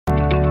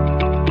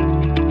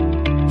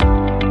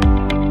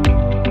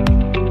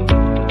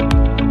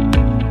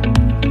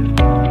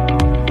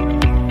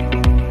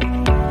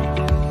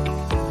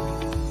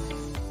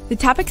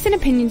topics and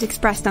opinions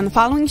expressed on the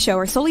following show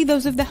are solely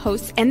those of the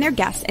hosts and their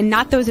guests and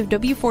not those of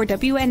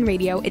W4WN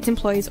Radio, its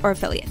employees, or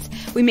affiliates.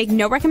 We make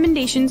no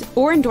recommendations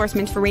or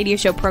endorsements for radio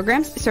show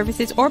programs,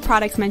 services, or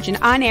products mentioned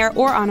on air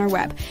or on our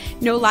web.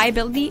 No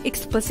liability,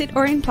 explicit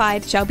or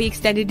implied, shall be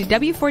extended to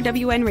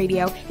W4WN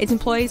Radio, its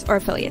employees, or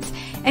affiliates.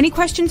 Any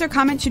questions or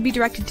comments should be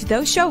directed to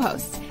those show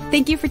hosts.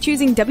 Thank you for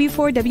choosing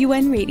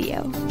W4WN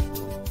Radio.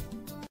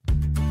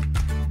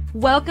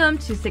 Welcome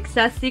to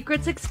Success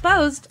Secrets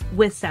Exposed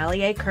with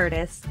Sally A.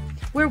 Curtis,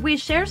 where we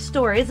share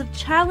stories of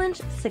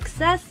challenge,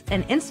 success,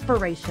 and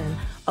inspiration,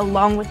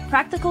 along with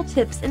practical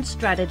tips and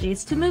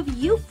strategies to move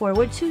you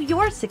forward to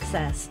your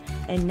success.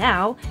 And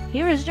now,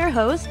 here is your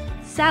host,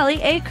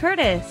 Sally A.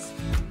 Curtis.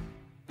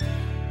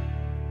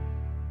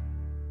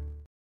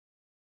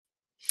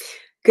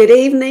 Good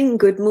evening,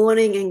 good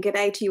morning, and good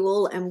day to you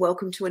all, and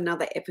welcome to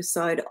another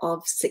episode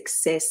of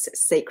Success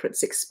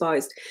Secrets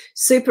Exposed.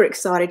 Super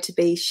excited to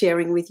be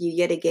sharing with you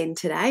yet again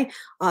today.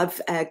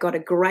 I've got a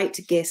great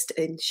guest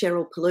in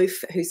Sheryl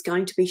Plouffe, who's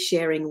going to be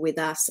sharing with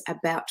us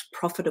about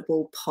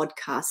profitable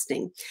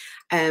podcasting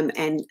and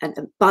an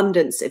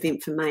abundance of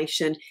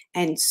information,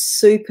 and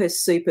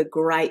super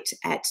great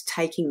at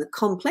taking the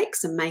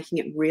complex and making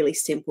it really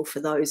simple for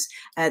those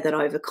that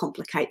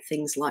overcomplicate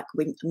things like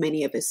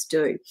many of us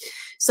do.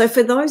 So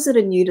for those that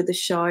are new to the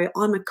show,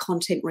 I'm a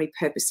content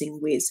repurposing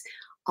whiz.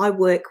 I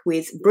work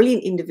with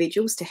brilliant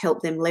individuals to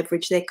help them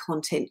leverage their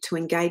content to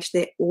engage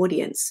their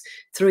audience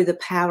through the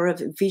power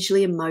of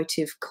visually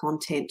emotive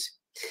content.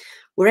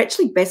 We're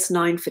actually best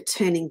known for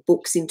turning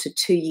books into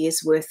 2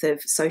 years' worth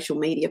of social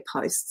media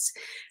posts.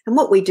 And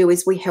what we do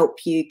is we help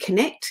you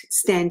connect,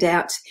 stand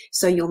out,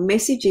 so your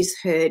message is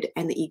heard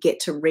and that you get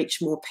to reach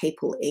more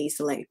people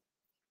easily.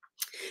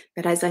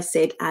 But as I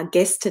said, our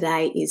guest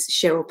today is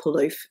Sheryl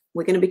Plouffe.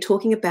 We're going to be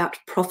talking about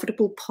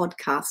profitable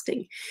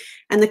podcasting.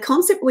 And the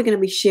concept we're going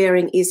to be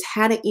sharing is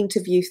how to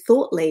interview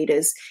thought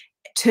leaders,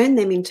 turn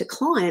them into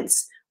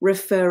clients,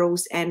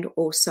 referrals, and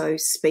also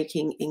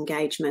speaking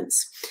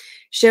engagements.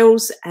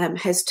 Sheryl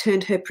has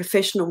turned her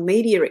professional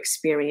media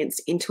experience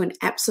into an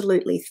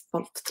absolutely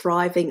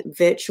thriving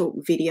virtual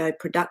video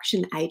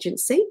production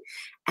agency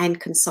and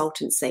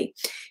consultancy.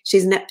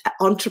 She's an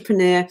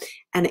entrepreneur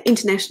and an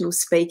international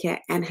speaker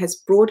and has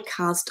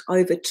broadcast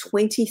over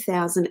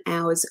 20,000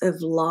 hours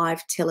of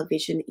live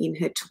television in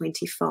her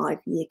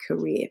 25-year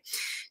career.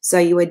 So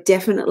you are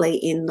definitely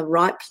in the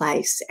right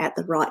place at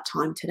the right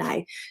time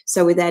today.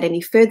 So without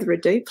any further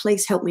ado,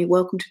 please help me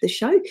welcome to the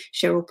show,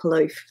 Sheryl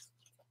Plouffe.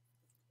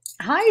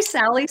 Hi,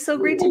 Sally. So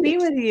great to be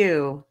with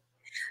you.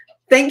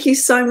 Thank you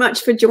so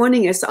much for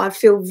joining us. I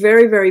feel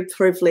very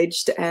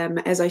privileged.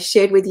 As I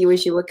shared with you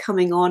as you were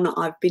coming on,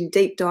 I've been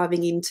deep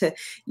diving into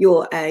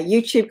your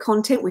YouTube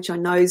content, which I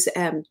know is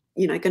going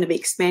to be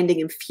expanding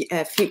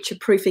and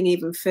future-proofing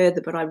even further.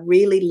 But I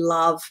really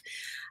love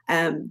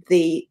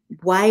the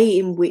way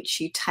in which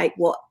you take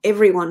what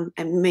everyone,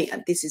 and me,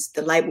 this is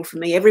the label for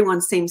me,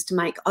 everyone seems to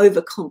make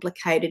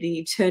overcomplicated, and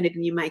you turn it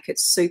and you make it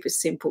super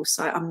simple.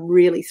 So I'm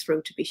really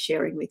thrilled to be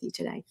sharing with you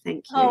today.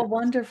 Thank you. Oh,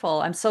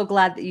 wonderful. I'm so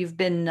glad that you've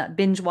been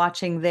binge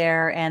watching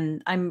there.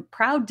 And I'm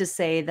proud to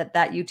say that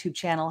YouTube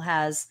channel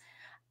has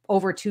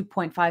over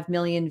 2.5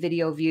 million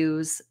video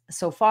views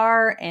so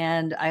far.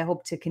 And I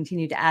hope to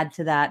continue to add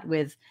to that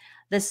with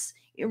this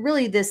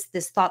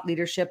thought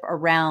leadership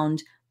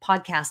around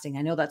podcasting.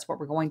 I know that's what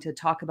we're going to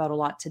talk about a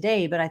lot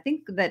today, but I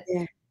think that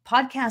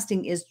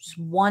podcasting is just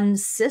one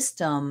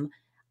system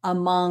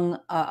among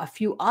a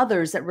few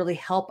others that really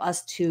help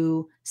us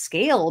to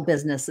scale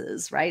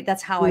businesses, right?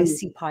 That's how I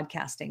see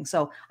podcasting.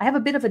 So I have a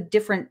bit of a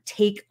different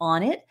take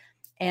on it,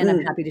 and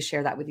I'm happy to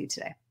share that with you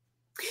today.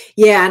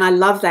 Yeah, and I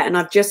love that. And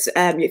I've just,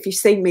 if you've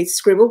seen me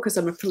scribble, because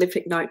I'm a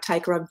prolific note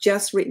taker, I've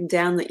just written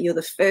down that you're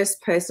the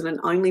first person and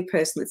only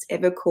person that's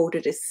ever called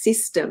it a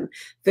system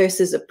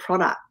versus a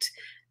product.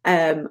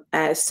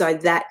 So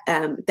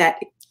that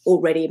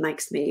already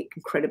makes me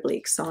incredibly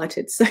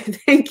excited. So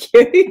thank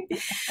you.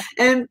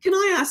 Can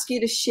I ask you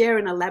to share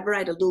and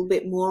elaborate a little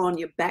bit more on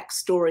your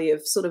backstory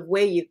of sort of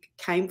where you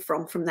came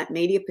from that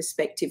media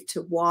perspective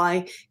to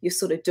why you're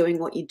sort of doing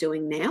what you're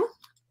doing now?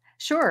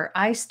 Sure.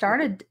 I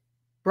started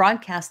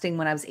broadcasting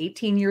when I was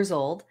 18 years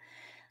old,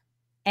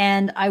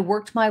 and I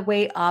worked my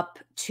way up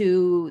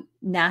to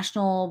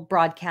national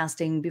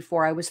broadcasting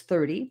before I was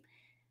 30.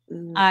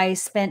 I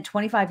spent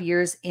 25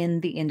 years in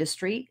the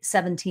industry,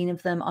 17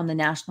 of them on the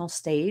national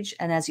stage.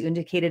 And as you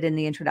indicated in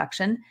the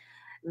introduction,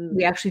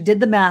 we actually did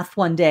the math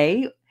one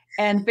day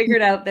and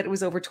figured out that it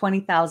was over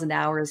 20,000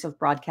 hours of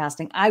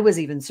broadcasting. I was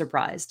even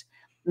surprised.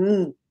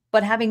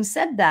 But having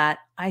said that,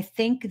 I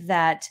think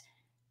that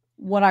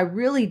what I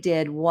really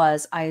did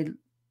was I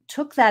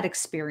took that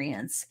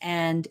experience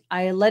and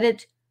I let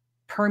it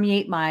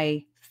permeate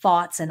my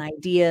thoughts and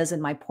ideas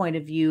and my point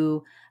of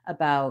view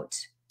about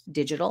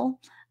digital,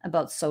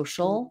 about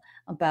social,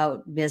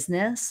 about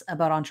business,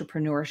 about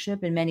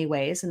entrepreneurship in many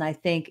ways. And I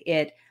think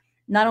it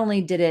not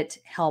only did it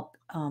help,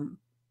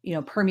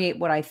 permeate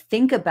what I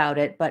think about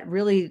it, but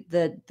really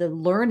the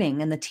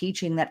learning and the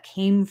teaching that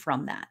came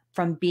from that,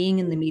 from being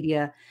in the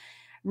media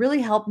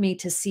really helped me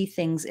to see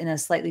things in a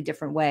slightly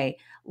different way.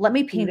 Let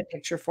me paint a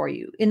picture for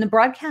you. In the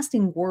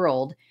broadcasting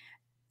world,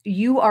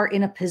 you are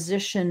in a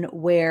position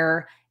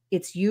where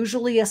it's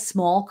usually a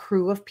small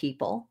crew of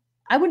people.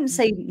 I wouldn't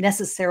say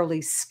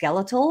necessarily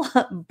skeletal,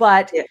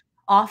 but Yeah.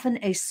 often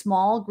a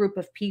small group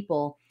of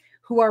people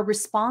who are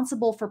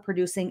responsible for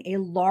producing a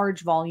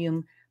large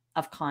volume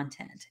of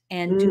content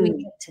and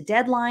doing it to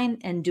deadline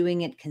and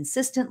doing it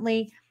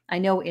consistently. I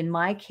know in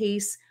my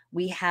case,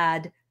 we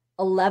had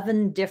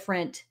 11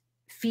 different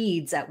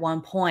feeds at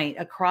one point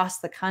across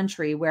the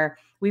country where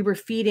we were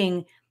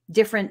feeding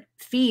different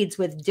feeds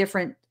with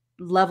different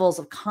levels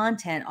of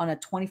content on a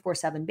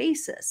 24/7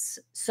 basis.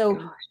 So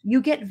Gosh.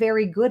 you get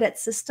very good at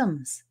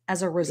systems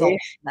as a result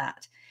Yeah. of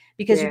that,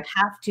 because you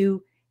have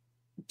to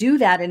do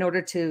that in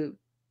order to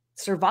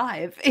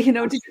survive, to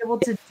be able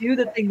to do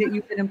the thing that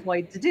you've been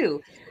employed to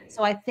do.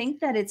 So I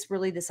think that it's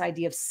really this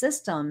idea of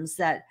systems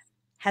that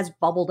has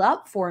bubbled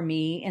up for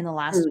me in the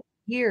last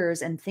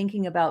years, and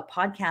thinking about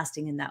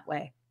podcasting in that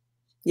way.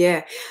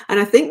 Yeah. And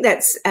I think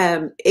that's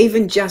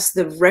even just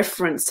the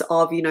reference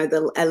of,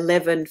 the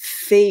 11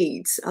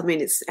 feeds. I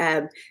mean, it's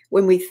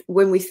when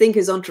we think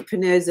as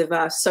entrepreneurs of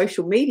our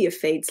social media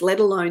feeds, let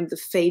alone the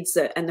feeds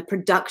and the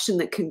production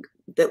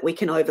that we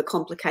can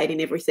overcomplicate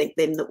in everything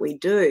then that we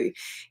do.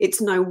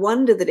 It's no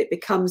wonder that it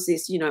becomes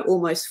this,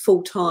 almost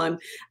full-time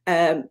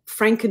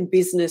Franken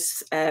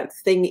business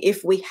thing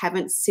if we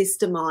haven't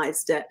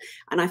systemized it.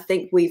 And I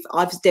think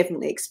I've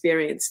definitely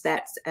experienced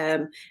that.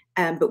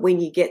 But when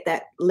you get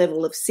that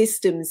level of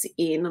systems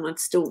in, and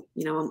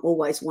I'm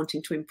always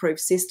wanting to improve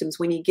systems.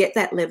 When you get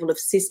that level of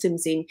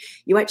systems in,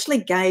 you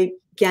actually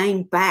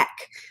gain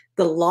back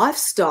the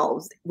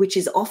lifestyle, which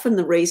is often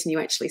the reason you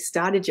actually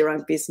started your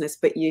own business.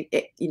 But the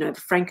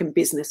Franken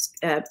business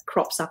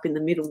crops up in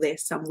the middle there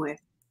somewhere.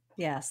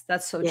 Yes,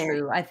 that's so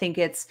true. I think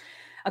it's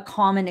a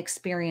common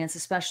experience,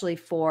 especially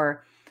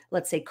for,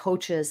 let's say,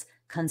 coaches,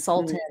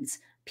 consultants,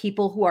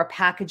 people who are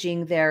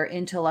packaging their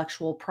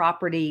intellectual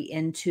property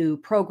into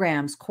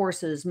programs,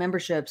 courses,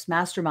 memberships,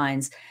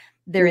 masterminds.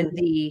 They're in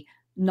the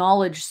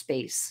knowledge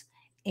space,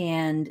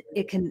 and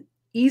it can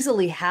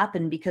easily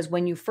happen because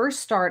when you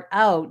first start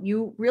out,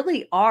 you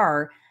really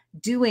are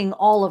doing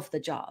all of the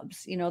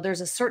jobs.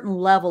 There's a certain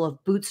level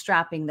of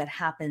bootstrapping that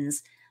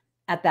happens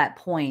at that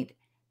point.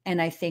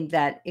 And I think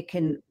that it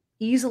can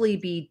easily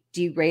be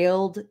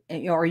derailed,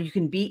 or you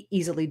can be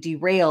easily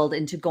derailed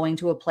into going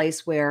to a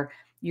place where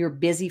you're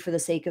busy for the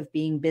sake of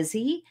being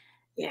busy.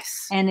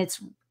 Yes. And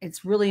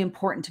it's really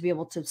important to be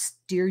able to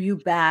steer you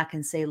back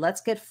and say, let's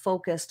get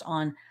focused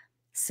on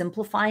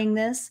simplifying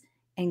this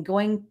and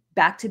going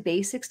back to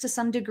basics to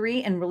some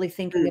degree, and really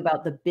thinking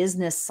about the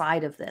business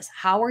side of this.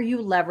 How are you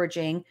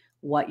leveraging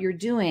what you're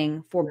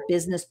doing for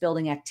business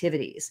building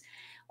activities?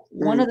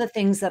 One of the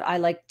things that I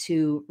like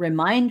to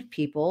remind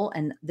people,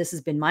 and this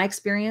has been my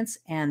experience,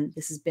 and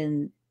this has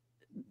been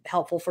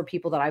helpful for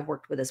people that I've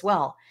worked with as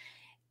well,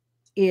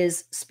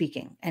 is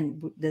speaking.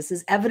 And this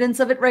is evidence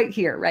of it right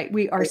here, right?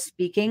 We are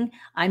speaking.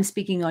 I'm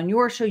speaking on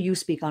your show. You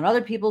speak on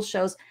other people's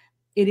shows.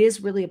 It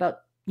is really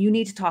about, you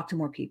need to talk to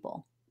more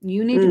people.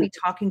 You need to be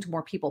talking to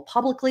more people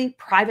publicly,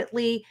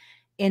 privately,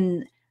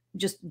 in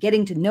just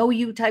getting to know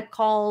you type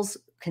calls,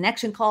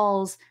 connection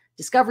calls,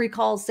 discovery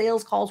calls,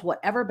 sales calls,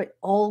 whatever, but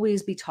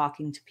always be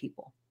talking to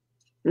people.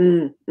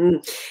 And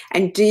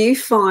do you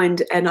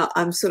find, and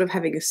I'm sort of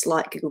having a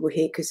slight giggle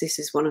here because this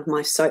is one of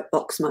my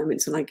soapbox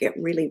moments and I get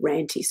really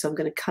ranty, so I'm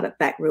going to cut it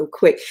back real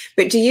quick.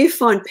 But do you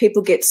find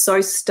people get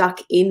so stuck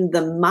in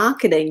the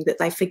marketing that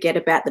they forget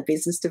about the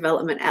business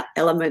development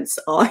elements?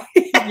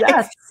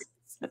 Yes.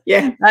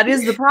 Yeah. That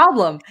is the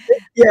problem.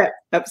 Yeah,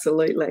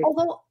 absolutely.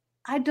 Although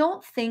I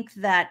don't think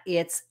that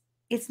it's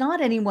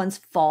not anyone's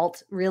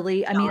fault,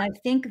 really. I mean, I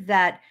think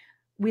that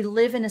we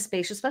live in a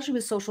space, especially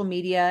with social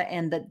media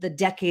and the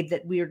decade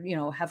that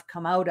we're, have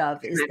come out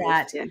of, is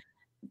that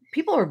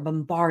people are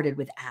bombarded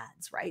with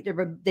ads, right?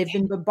 They've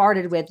been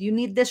bombarded with, you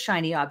need this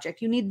shiny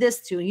object, you need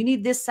this tool, you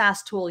need this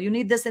SaaS tool, you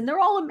need this, and they're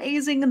all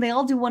amazing and they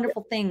all do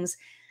wonderful things.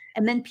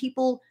 And then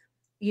people,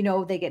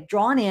 they get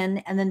drawn in,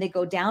 and then they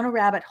go down a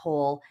rabbit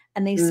hole,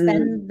 and they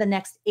spend the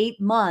next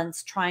 8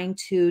 months trying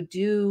to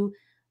do,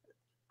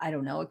 I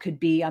don't know, it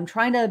could be, I'm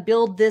trying to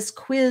build this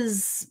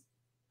quiz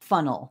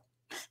funnel.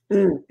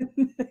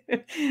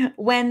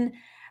 When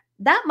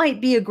that might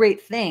be a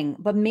great thing,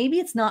 but maybe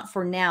it's not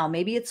for now.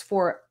 Maybe it's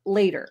for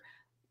later.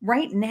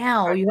 Right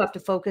now, you have to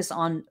focus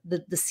on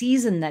the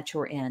season that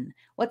you're in.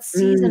 What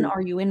season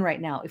are you in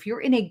right now? If you're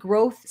in a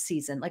growth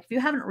season, like if you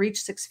haven't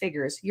reached 6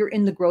 figures, you're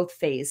in the growth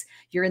phase.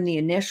 You're in the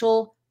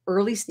initial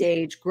early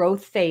stage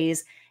growth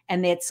phase.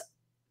 And it's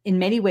in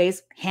many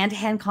ways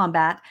hand-to-hand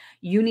combat.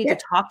 You need to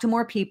talk to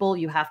more people.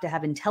 You have to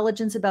have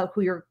intelligence about who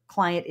your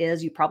client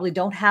is. You probably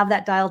don't have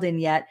that dialed in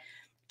yet.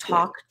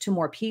 Talk to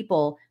more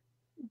people.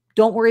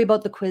 Don't worry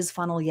about the quiz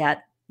funnel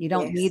yet. You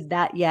don't need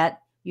that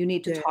yet. You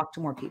need to talk to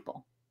more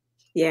people.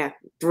 Yeah,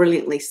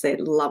 brilliantly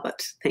said. Love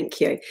it.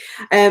 Thank you.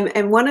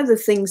 And one of the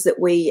things that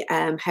we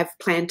have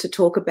planned to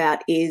talk about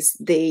is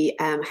the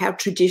how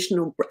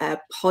traditional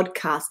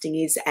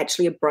podcasting is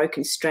actually a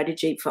broken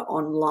strategy for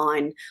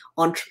online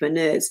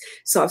entrepreneurs.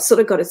 So I've sort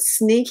of got a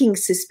sneaking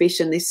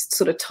suspicion this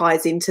sort of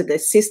ties into the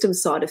system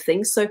side of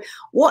things. So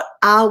what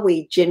are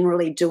we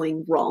generally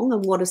doing wrong,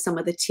 and what are some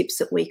of the tips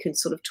that we can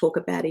sort of talk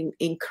about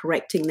in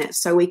correcting that,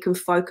 so we can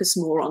focus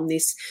more on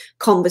this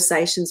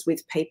conversations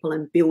with people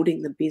and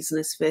building the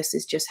business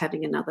versus just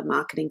having another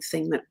marketing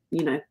thing that,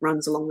 you know,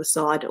 runs along the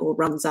side or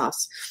runs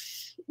us?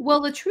 Well,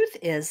 the truth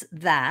is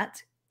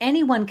that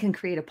anyone can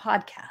create a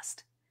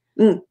podcast.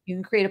 Mm, You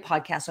can create a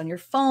podcast on your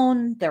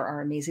phone. There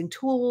are amazing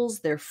tools.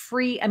 They're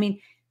free. I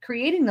mean,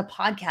 creating the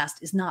podcast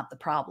is not the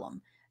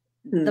problem.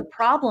 The mm,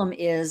 problem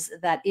is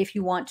that if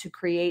you want to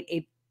create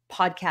a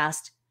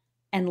podcast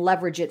and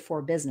leverage it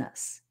for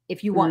business,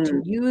 if you want to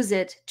mm, use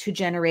it to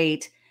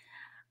generate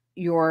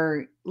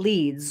your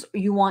leads,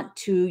 you want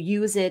to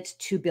use it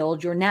to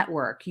build your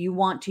network, you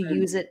want to mm,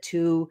 use it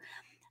to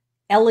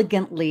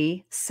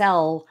elegantly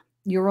sell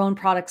your own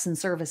products and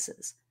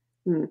services.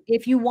 mm.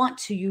 If you want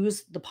to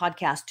use the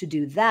podcast to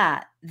do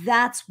that,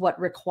 that's what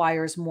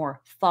requires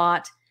more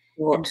thought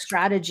and What?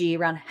 strategy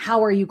around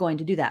how are you going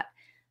to do that.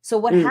 So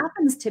what Mm,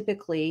 happens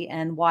typically,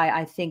 and why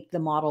I think the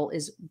model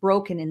is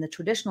broken in the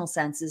traditional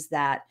sense, is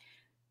that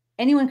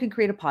anyone can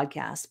create a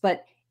podcast,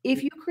 but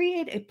if you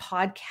create a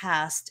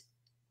podcast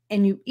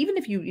and you, even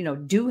if you know,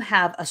 do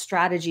have a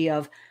strategy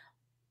of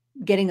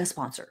getting a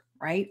sponsor,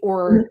 right? mm,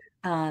 Or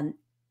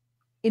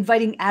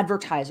inviting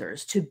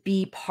advertisers to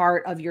be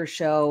part of your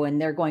show, and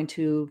they're going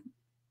to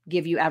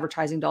give you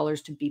advertising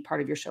dollars to be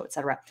part of your show, et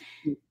cetera.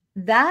 mm.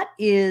 That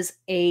is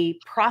a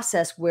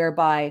process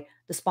whereby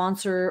the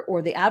sponsor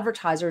or the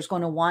advertiser is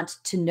going to want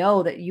to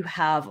know that you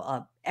have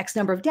X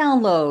number of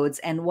downloads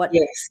and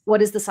Yes.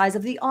 what is the size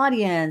of the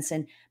audience,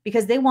 and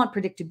because they want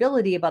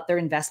predictability about their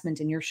investment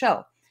in your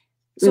show.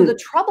 So the Mm,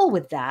 trouble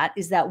with that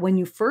is that when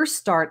you first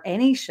start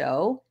any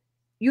show,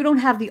 you don't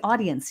have the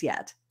audience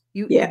yet.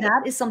 yeah.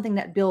 That is something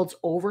that builds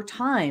over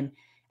time,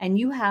 and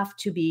you have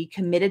to be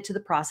committed to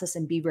the process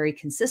and be very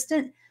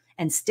consistent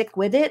and stick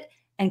with it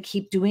and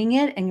keep doing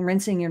it and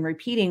rinsing and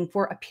repeating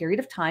for a period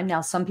of time. Now,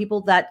 some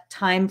people that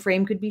time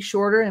frame could be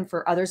shorter, and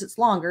for others it's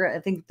longer. I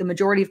think the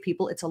majority of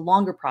people, it's a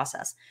longer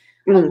process,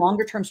 a Mm,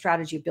 longer term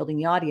strategy of building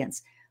the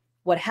audience.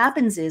 What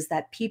happens is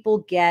that people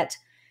get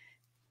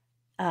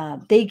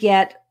they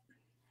get,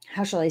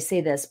 how shall I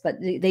say this, but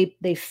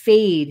they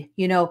fade,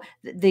 you know,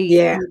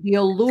 yeah. the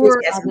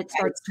allure of Enthusiasm it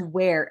starts fades. to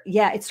wear.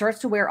 Yeah, it starts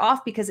to wear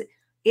off because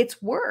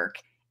it's work.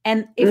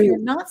 And if Mm, you're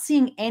not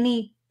seeing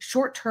any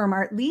short-term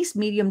or at least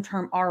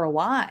medium-term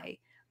ROI,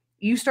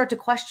 you start to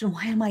question,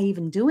 why am I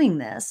even doing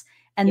this?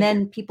 And yeah.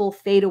 then people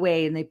fade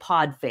away and they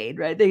pod fade,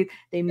 right?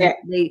 Yeah.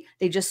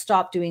 They just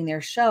stop doing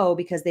their show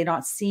because they're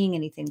not seeing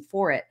anything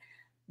for it.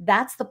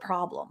 That's the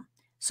problem.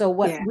 So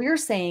what Yeah. we're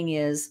saying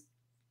is,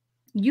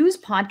 use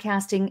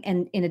podcasting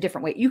and in a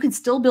different way. You can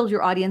still build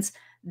your audience.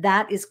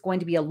 That is going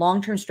to be a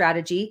long-term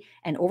strategy.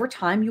 And over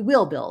time, you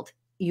will build.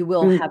 You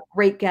will Mm, have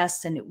great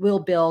guests and it will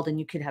build, and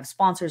you could have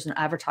sponsors and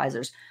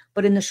advertisers.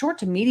 But in the short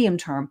to medium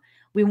term,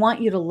 we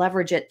want you to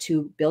leverage it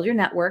to build your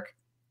network,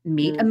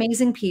 meet mm,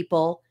 amazing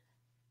people,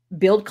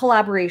 build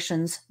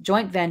collaborations,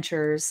 joint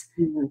ventures.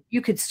 mm.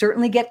 You could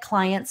certainly get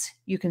clients.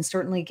 You can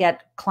certainly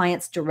get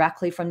clients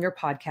directly from your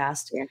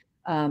podcast. Yeah.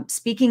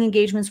 Speaking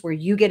engagements where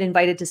you get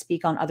invited to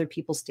speak on other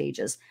people's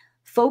stages.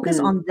 Focus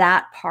Mm, on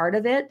that part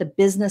of it, the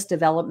business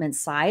development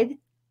side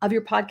of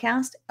your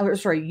podcast, or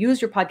sorry,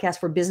 use your podcast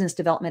for business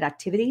development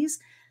activities,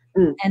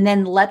 mm. and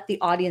then let the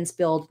audience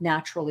build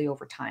naturally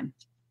over time.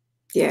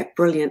 Yeah,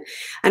 brilliant.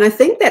 And I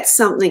think that's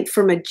something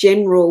from a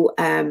general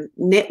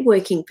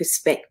networking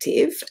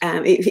perspective.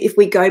 If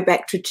we go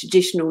back to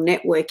traditional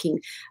networking,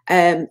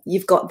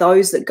 you've got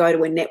those that go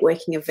to a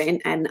networking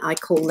event, and I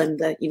call them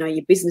the, you know,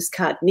 your business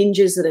card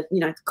ninjas that are, you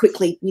know,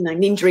 quickly, you know,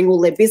 ninjaing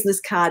all their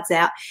business cards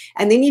out.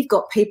 And then you've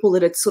got people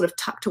that are sort of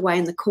tucked away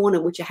in the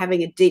corner, which are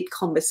having a deep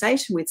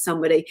conversation with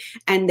somebody,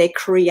 and they're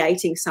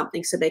creating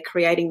something. So they're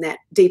creating that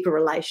deeper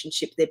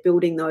relationship. They're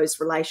building those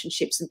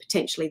relationships and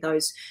potentially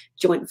those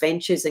joint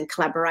ventures and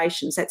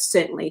collaborations. That's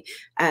certainly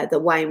the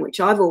way in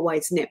which I've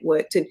always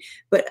networked.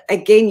 But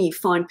again, you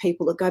find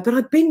people that go, but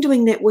I've been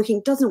doing networking,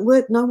 it doesn't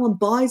work, no one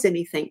buys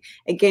anything.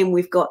 Again,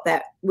 we've got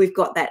that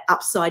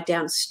upside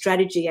down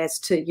strategy as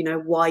to, you know,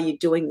 why you're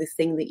doing the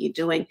thing that you're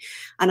doing.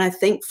 And I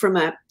think from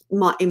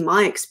in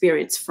my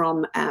experience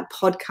from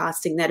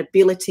podcasting, that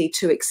ability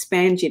to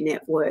expand your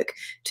network,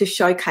 to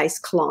showcase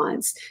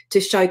clients,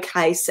 to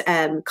showcase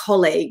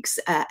colleagues,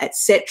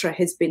 etc.,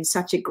 has been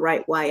such a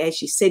great way,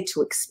 as you said,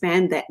 to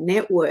expand that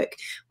network,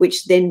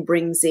 which then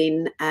brings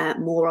in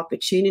more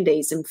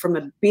opportunities. And from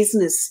a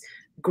business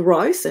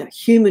growth, a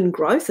human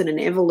growth, and an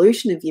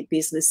evolution of your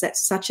business,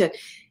 that's such a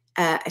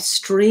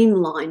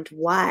streamlined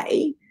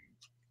way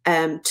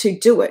to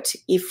do it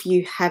if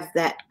you have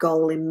that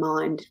goal in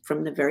mind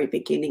from the very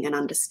beginning and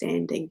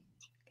understanding.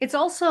 It's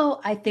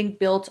also, I think,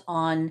 built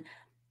on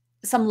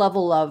some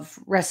level of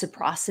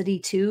reciprocity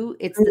too.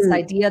 It's this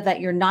idea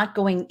that you're not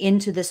going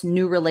into this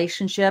new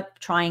relationship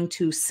trying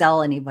to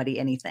sell anybody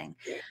anything.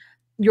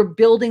 You're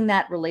building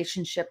that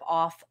relationship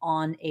off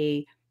on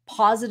a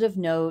positive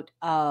note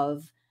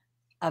of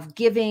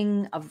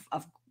giving, of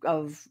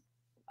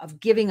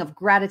giving, of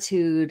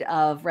gratitude,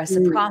 of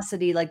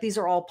reciprocity. Like these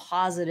are all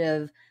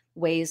positive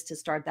ways to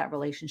start that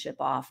relationship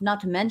off.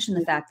 Not to mention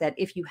the fact that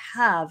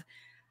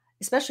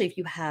especially if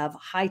you have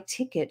high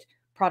ticket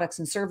products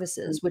and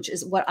services, which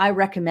is what I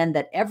recommend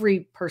that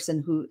every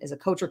person who is a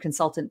coach or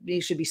consultant,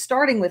 you should be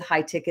starting with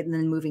high ticket and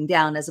then moving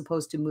down, as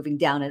opposed to moving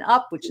down and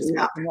up, which is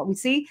often what we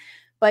see.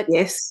 But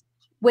yes,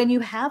 when you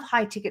have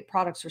high ticket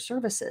products or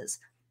services,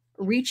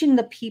 reaching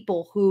the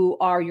people who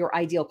are your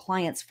ideal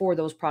clients for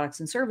those products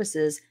and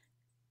services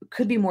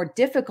could be more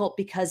difficult,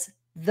 because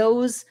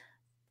those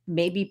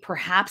maybe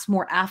perhaps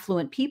more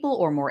affluent people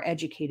or more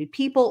educated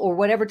people or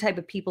whatever type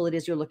of people it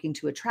is you're looking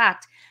to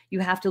attract, you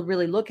have to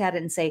really look at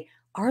it and say,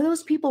 are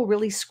those people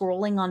really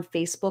scrolling on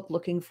Facebook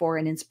looking for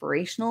an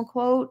inspirational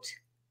quote?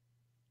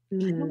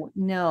 I don't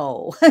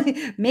know.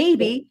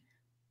 maybe.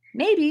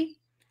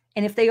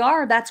 And if they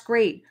are, that's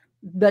great.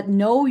 But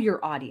know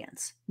your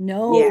audience,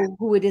 know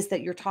who it is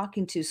that you're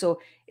talking to. So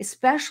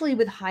especially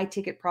with high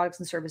ticket products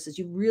and services,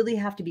 you really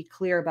have to be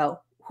clear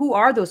about who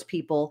are those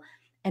people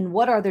and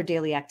what are their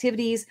daily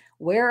activities?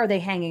 Where are they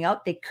hanging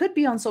out? They could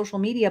be on social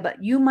media,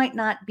 but you might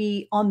not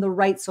be on the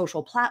right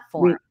social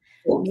platform.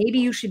 Maybe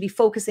you should be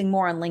focusing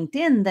more on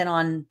LinkedIn than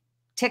on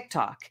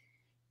TikTok.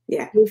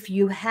 Yeah. If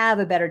you have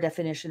a better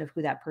definition of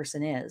who that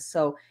person is.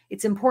 So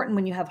it's important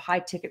when you have high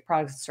ticket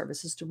products and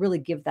services to really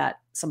give that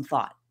some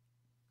thought.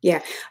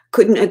 Yeah,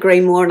 couldn't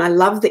agree more. And I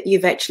love that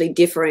you've actually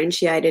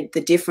differentiated the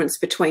difference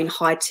between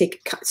high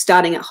ticket,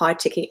 starting at high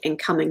ticket and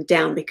coming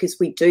down, because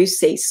we do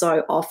see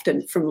so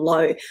often from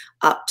low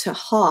up to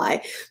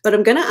high. But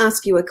I'm going to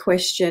ask you a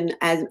question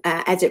as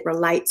it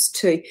relates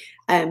to,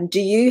 do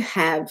you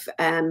have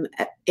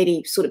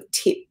any sort of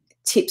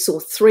tips or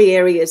 3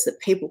 areas that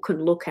people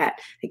can look at?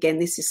 Again,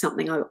 this is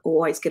something I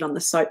always get on the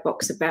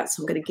soapbox about,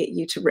 so I'm going to get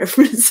you to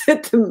reference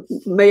it.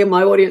 Me and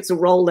my audience will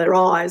roll their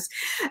eyes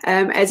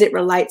as it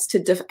relates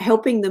to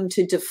helping them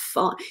to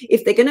define,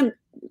 if they're going to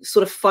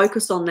sort of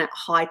focus on that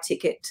high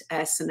ticket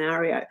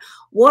scenario,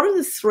 what are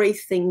the 3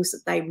 things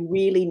that they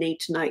really need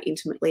to know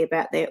intimately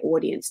about their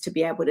audience to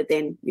be able to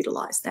then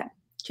utilize that?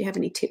 Do you have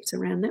any tips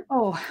around that?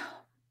 Oh,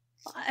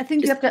 I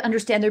think you have to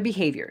understand their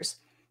behaviors.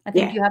 I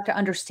think you have to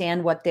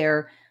understand what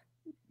their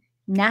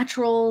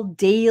natural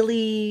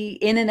daily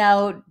in and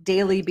out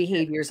daily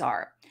behaviors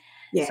are.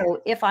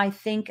 So if I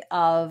think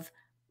of,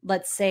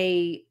 let's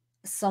say,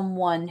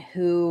 someone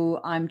who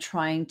I'm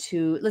trying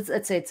to,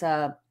 let's say it's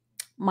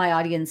my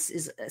audience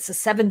it's a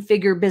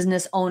 7-figure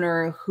business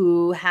owner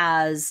who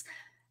has,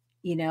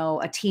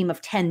 a team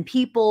of 10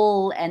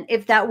 people. And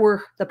if that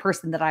were the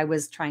person that I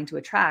was trying to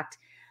attract,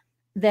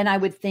 then I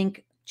would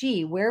think,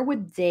 gee, where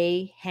would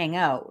they hang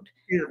out?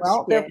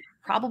 Well, they're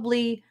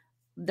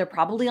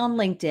probably on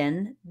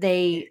LinkedIn.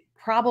 They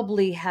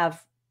probably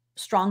have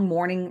strong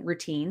morning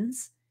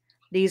routines.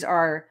 These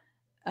are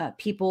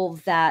people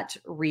that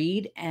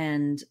read,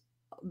 and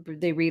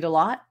they read a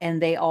lot,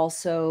 and they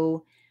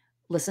also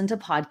listen to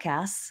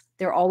podcasts.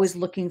 They're always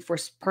looking for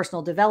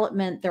personal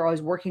development. They're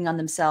always working on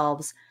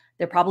themselves.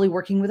 They're probably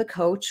working with a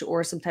coach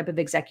or some type of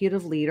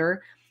executive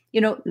leader.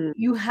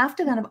 You have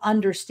to kind of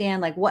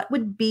understand, like, what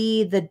would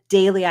be the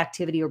daily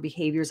activity or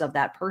behaviors of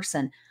that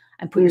person,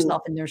 and put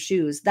yourself in their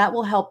shoes. That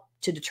will help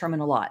to determine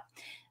a lot.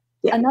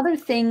 Another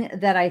thing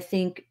that I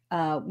think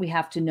we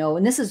have to know,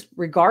 and this is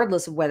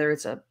regardless of whether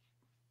it's a,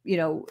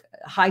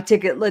 high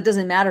ticket, it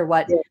doesn't matter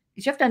what,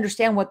 you have to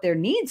understand what their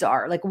needs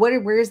are. Like,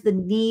 where's the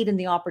need and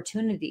the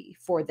opportunity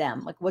for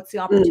them? Like, what's the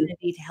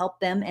opportunity to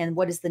help them, and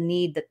what is the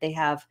need that they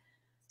have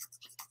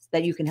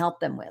that you can help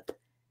them with?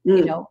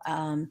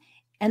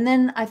 And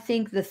then I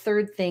think the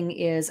third thing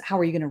is, how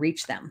are you going to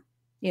reach them?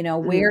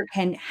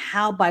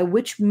 By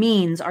which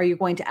means are you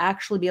going to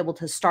actually be able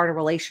to start a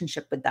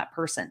relationship with that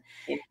person?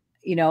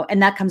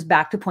 And that comes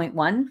back to point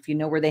 1. If you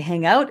know where they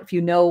hang out, if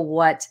you know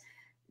what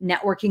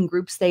networking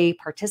groups they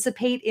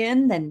participate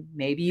in, then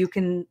maybe you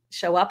can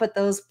show up at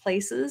those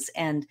places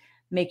and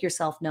make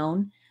yourself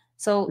known.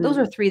 So those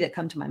are 3 that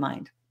come to my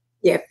mind.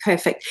 Yeah,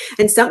 perfect.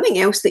 And something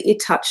else that you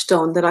touched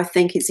on that I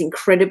think is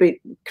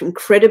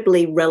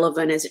incredibly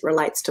relevant as it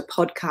relates to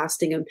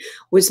podcasting, and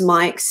was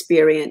my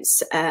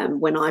experience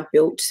when I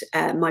built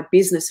my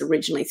business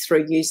originally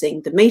through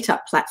using the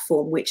Meetup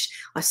platform, which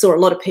I saw a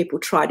lot of people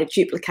try to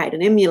duplicate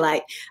and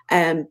emulate,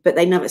 but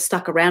they never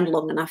stuck around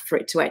long enough for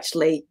it to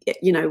actually,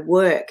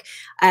 work.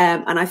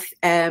 And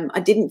I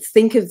didn't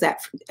think of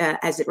that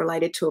as it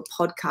related to a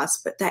podcast,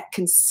 but that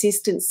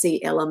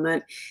consistency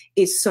element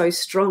is so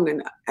strong,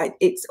 and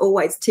it's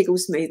always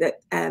tickles me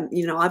that,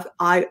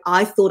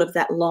 I thought of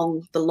the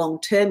long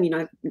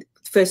term,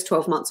 first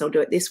 12 months I'll do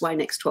it this way,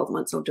 next 12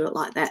 months I'll do it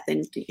like that,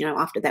 then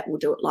after that we'll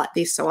do it like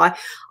this. So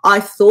I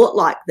thought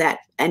like that,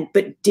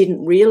 but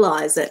didn't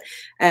realize it.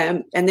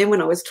 And then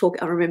when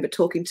I remember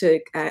talking to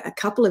a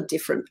couple of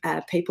different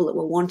people that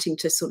were wanting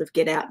to sort of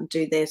get out and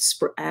do their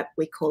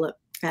we call it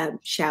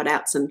shout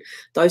outs and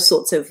those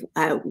sorts of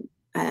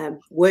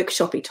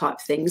workshopy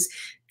type things,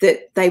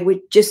 that they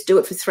would just do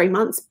it for 3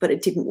 months, but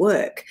it didn't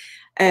work.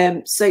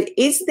 So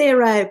is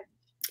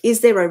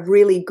there a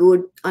really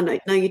good, I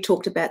know you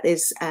talked about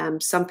there's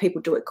some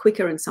people do it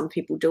quicker and some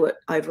people do it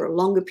over a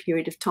longer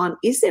period of time.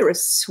 Is there a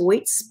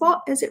sweet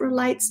spot as it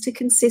relates to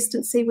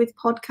consistency with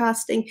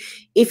podcasting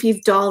if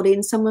you've dialed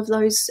in some of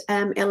those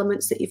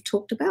elements that you've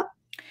talked about?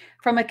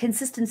 From a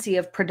consistency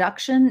of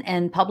production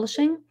and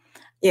publishing?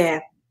 Yeah.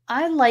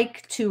 I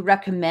like to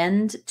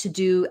recommend to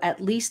do at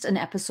least an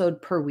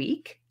episode per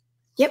week.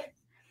 Yep.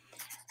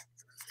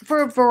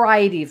 For a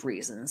variety of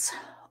reasons.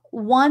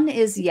 One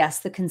is, yes,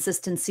 the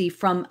consistency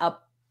from a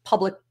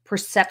public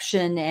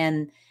perception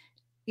and,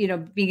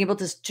 being able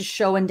to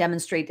show and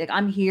demonstrate that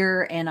I'm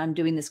here and I'm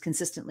doing this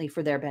consistently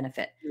for their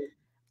benefit. Yeah.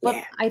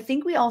 But I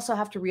think we also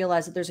have to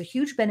realize that there's a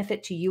huge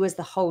benefit to you as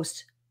the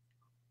host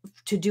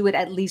to do it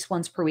at least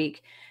once per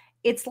week.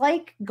 It's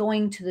like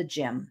going to the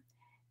gym.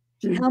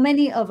 Mm-hmm. How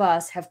many of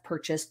us have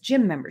purchased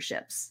gym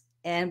memberships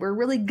and we're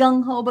really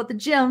gung-ho about the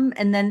gym,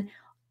 and then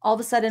all of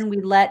a sudden we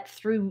let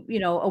through,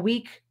 a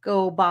week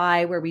go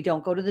by where we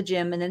don't go to the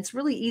gym, and then it's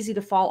really easy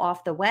to fall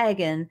off the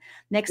wagon.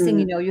 Next thing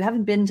you know, you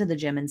haven't been to the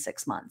gym in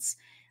 6 months.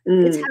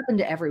 It's happened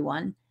to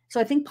everyone. So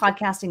I think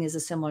podcasting is a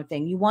similar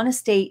thing. You want to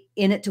stay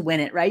in it to win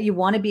it, right? You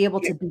want to be able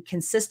to be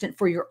consistent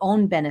for your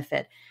own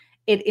benefit.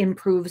 It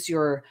improves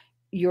your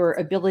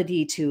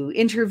ability to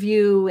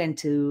interview and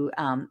to,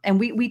 and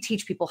we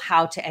teach people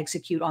how to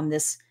execute on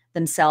this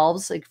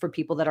themselves, like for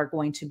people that are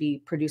going to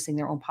be producing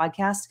their own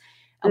podcast.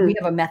 We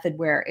have a method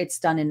where it's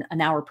done in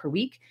an hour per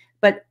week.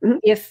 But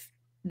if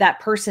that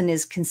person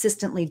is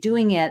consistently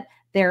doing it,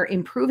 they're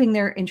improving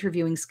their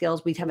interviewing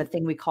skills. We have a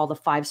thing we call the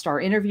 5-star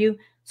interview.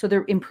 So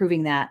they're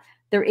improving that.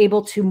 They're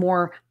able to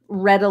more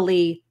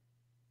readily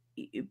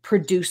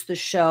produce the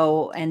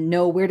show and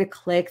know where to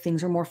click.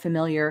 Things are more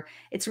familiar.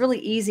 It's really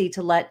easy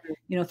to let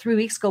 3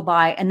 weeks go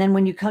by, and then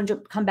when you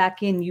come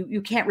back in,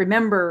 you can't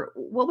remember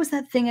what was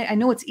that thing. I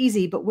know it's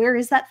easy, but where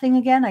is that thing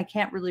again? I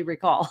can't really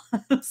recall.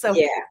 So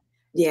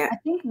yeah, I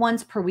think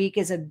once per week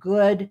is a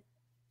good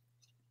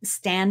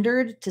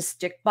standard to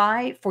stick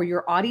by for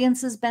your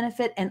audience's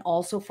benefit and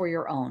also for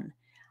your own.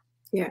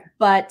 Yeah.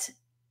 But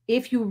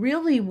if you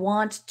really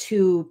want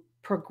to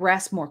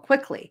progress more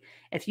quickly,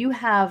 if you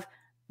have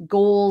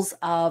goals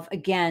of,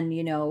 again,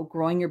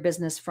 growing your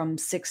business from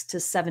 6 to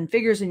 7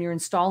 figures, and you're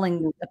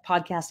installing the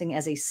podcasting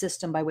as a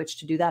system by which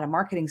to do that, a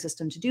marketing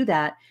system to do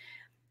that,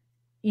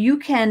 you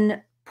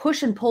can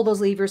push and pull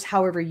those levers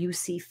however you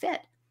see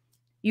fit.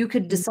 You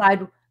could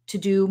decide to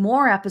do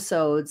more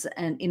episodes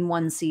and in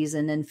one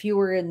season and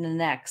fewer in the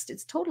next.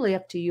 It's totally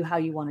up to you how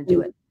you want to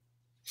do it.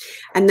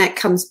 And that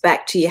comes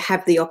back to, you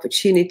have the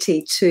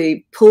opportunity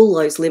to pull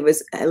those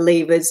levers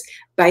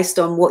based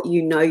on what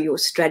your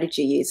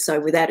strategy is. So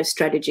without a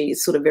strategy,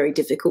 it's sort of very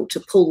difficult to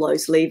pull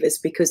those levers,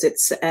 because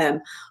it's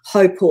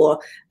hope or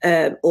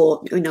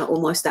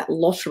almost that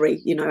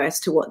lottery, as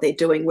to what they're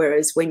doing.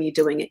 Whereas when you're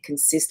doing it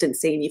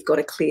consistency and you've got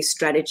a clear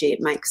strategy,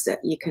 it makes that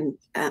you can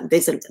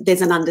there's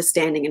an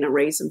understanding and a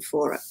reason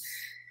for it.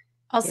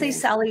 I'll say,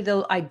 Sally,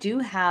 though, I do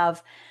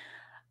have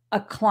a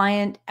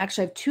client.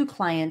 Actually, I have 2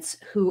 clients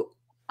who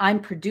I'm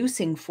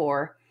producing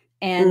for,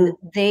 and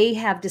they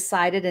have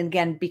decided, and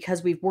again,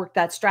 because we've worked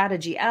that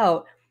strategy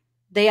out,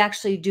 they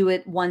actually do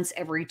it once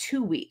every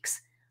 2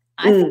 weeks.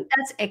 I think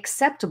that's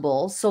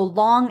acceptable, so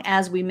long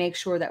as we make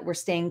sure that we're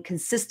staying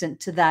consistent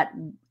to that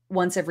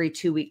once every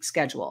 2 week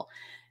schedule.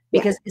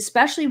 Because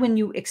especially when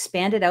you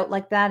expand it out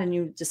like that and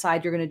you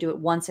decide you're going to do it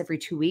once every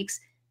 2 weeks,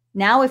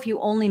 now if you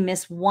only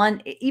miss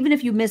one, even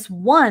if you miss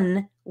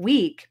 1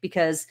 week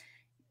because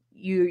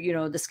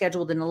the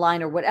schedule didn't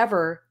align or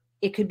whatever,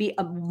 it could be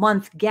a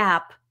month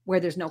gap where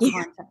there's no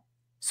content.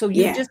 So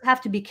you just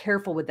have to be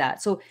careful with that.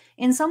 So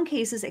in some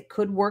cases, it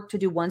could work to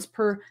do once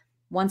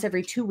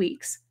every 2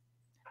 weeks.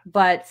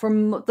 But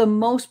for the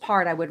most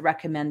part, I would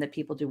recommend that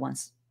people do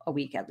once a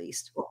week at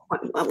least.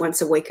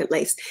 Once a week at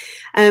least.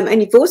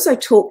 And you've also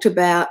talked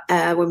about,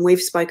 when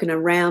we've spoken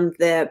around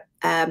the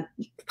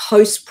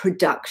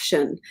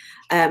post-production,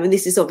 and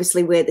this is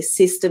obviously where the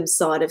system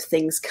side of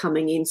things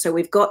coming in. So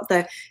you've got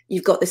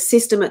the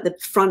system at the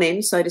front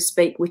end, so to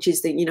speak, which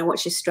is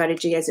what's your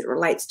strategy as it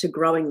relates to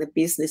growing the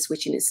business,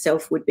 which in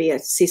itself would be a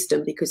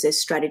system because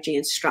there's strategy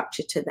and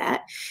structure to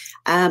that.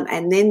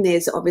 And then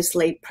there's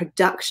obviously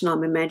production,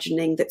 I'm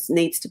imagining, that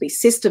needs to be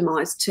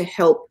systemized to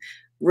help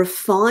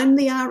refine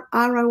the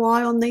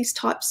ROI on these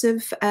types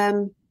of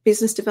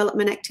business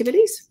development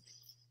activities?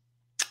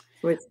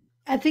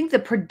 I think the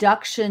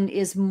production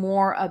is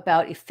more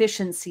about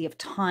efficiency of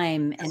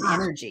time and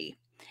energy.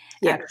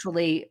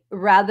 actually,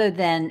 rather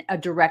than a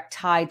direct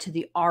tie to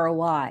the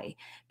ROI,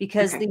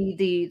 because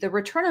the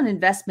return on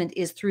investment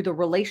is through the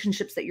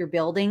relationships that you're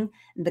building,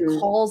 and the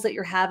calls that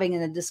you're having,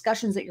 and the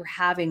discussions that you're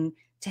having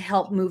to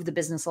help move the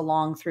business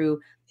along through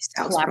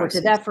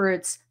collaborative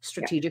efforts,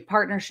 strategic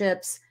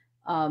partnerships,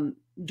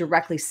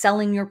 directly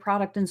selling your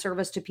product and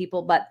service to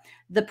people. But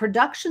the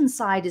production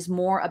side is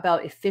more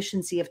about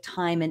efficiency of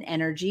time and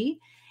energy.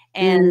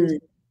 And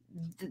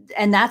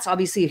that's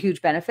obviously a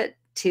huge benefit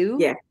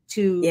too,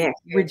 to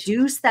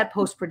reduce that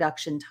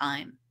post-production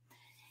time.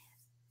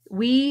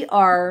 We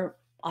are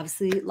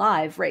obviously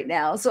live right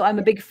now, so I'm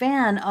a big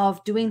fan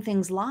of doing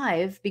things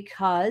live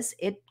because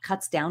it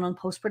cuts down on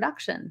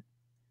post-production.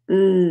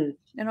 You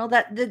know,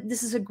 that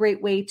this is a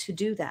great way to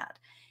do that.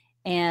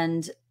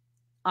 And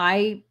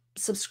I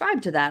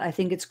subscribe to that. I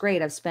think it's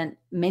great. I've spent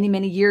many,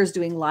 many years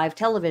doing live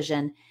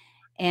television,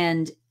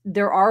 and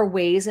there are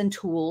ways and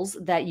tools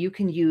that you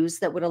can use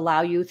that would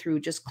allow you,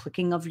 through just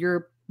clicking of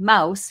your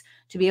mouse,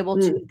 to be able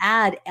to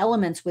add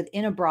elements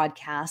within a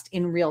broadcast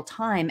in real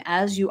time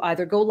as you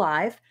either go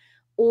live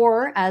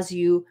or as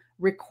you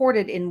record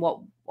it in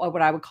what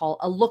I would call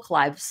a look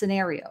live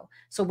scenario.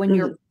 So when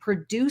you're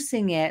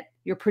producing it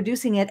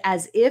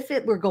as if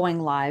it were going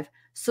live,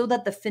 so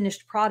that the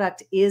finished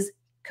product is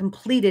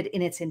completed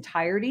in its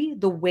entirety,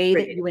 the way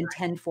that you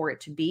intend for it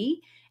to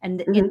be,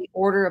 and in the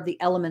order of the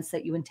elements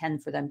that you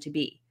intend for them to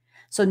be.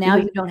 So now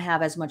you don't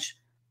have as much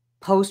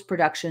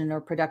post-production or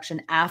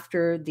production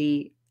after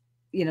the,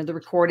 you know, the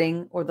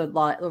recording or the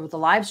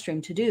live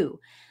stream to do.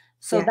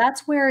 So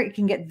that's where it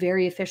can get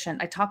very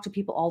efficient. I talk to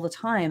people all the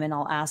time, and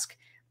I'll ask,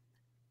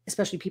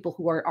 especially people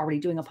who are already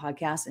doing a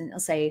podcast, and I'll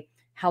say,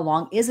 how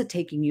long is it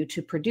taking you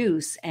to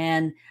produce?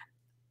 And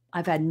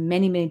I've had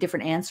many, many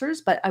different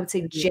answers, but I would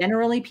say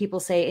generally people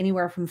say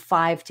anywhere from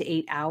 5 to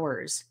 8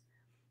 hours.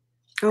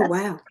 Oh,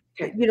 wow.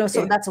 Okay. You know,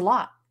 so that's a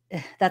lot.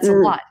 That's a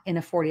lot in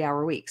a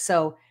 40-hour week.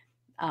 So,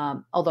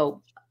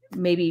 although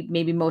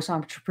maybe most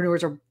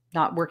entrepreneurs are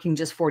not working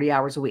just 40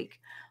 hours a week,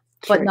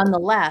 but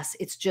nonetheless,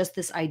 it's just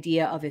this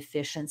idea of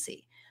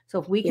efficiency.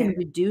 So if we can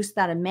reduce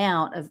that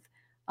amount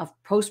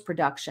of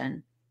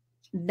post-production,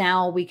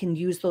 now we can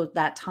use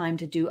that time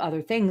to do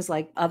other things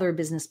like other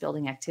business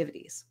building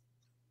activities.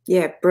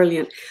 Yeah,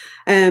 brilliant.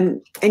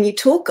 And you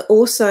talk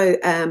also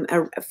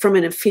from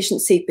an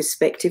efficiency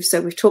perspective. So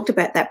we've talked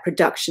about that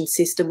production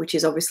system, which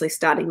is obviously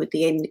starting with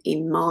the end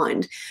in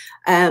mind.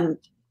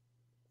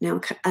 Now,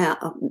 I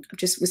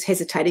just was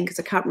hesitating because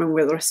I can't remember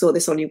whether I saw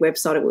this on your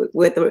website or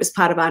whether it was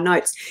part of our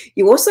notes.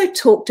 You also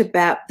talked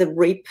about the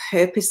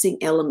repurposing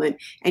element,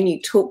 and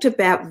you talked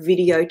about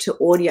video to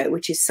audio,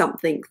 which is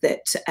something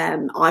that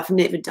I've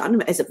never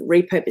done as a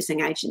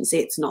repurposing agency.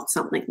 It's not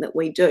something that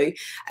we do.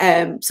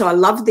 So I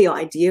love the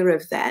idea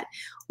of that.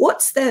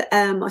 What's the,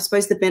 I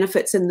suppose, the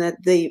benefits and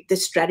the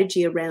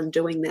strategy around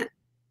doing that?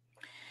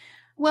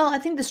 Well, I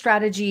think the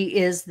strategy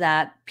is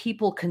that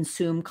people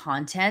consume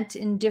content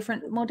in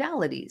different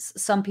modalities.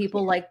 Some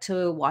people like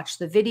to watch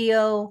the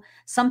video.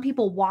 Some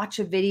people watch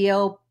a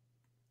video,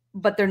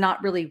 but they're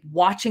not really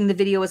watching the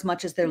video as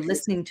much as they're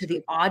listening to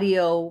the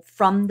audio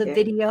from the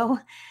video.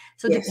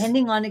 So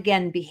depending on,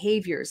 again,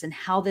 behaviors and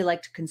how they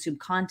like to consume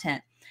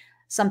content,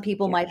 some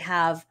people might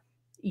have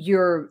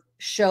your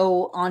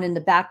show on in the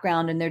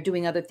background and they're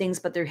doing other things,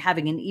 but they're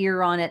having an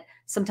ear on it.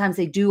 Sometimes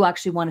they do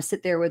actually want to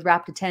sit there with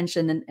rapt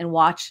attention and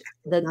watch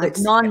the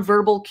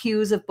nonverbal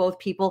cues of both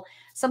people.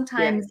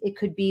 Sometimes it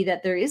could be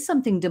that there is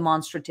something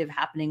demonstrative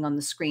happening on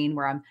the screen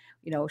where I'm,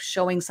 you know,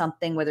 showing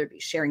something, whether it be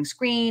sharing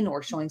screen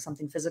or showing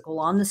something physical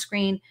on the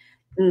screen.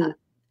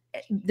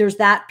 There's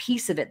that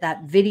piece of it,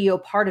 that video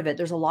part of it.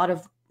 There's a lot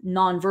of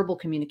nonverbal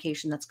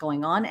communication that's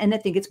going on. And I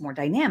think it's more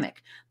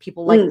dynamic.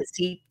 People like to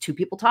see two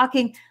people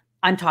talking.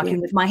 I'm talking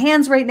with my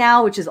hands right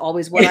now, which is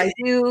always what I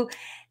do.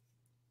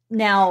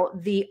 Now,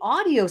 the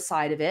audio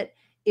side of it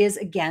is,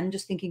 again,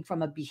 just thinking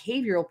from a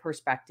behavioral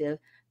perspective,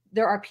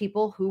 there are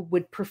people who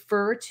would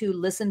prefer to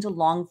listen to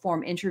long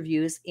form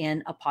interviews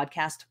in a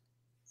podcast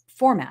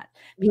format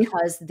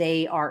because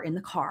they are in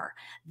the car.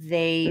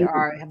 They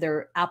have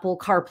their Apple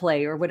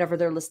CarPlay or whatever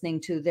they're listening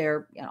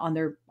to on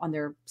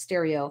their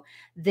stereo.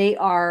 They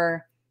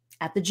are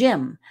at the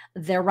gym,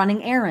 they're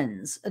running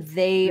errands,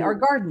 they are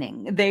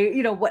gardening, they,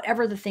 you know,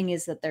 whatever the thing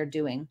is that they're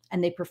doing,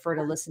 and they prefer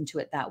to listen to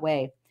it that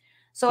way.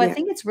 So I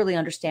think it's really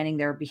understanding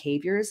their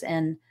behaviors.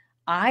 And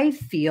I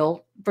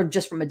feel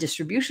from a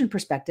distribution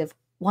perspective,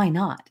 why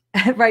not?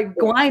 Right?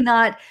 Why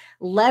not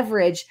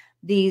leverage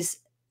these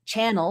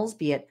channels,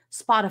 be it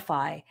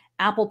Spotify,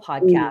 Apple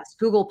Podcasts,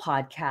 Google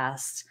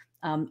Podcasts,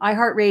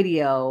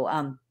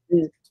 iHeartRadio,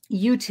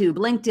 YouTube,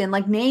 LinkedIn,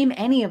 like name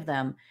any of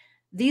them.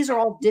 These are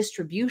all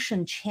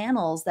distribution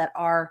channels that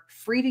are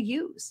free to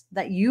use,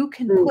 that you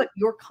can put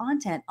your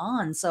content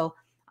on. So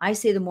I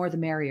say the more the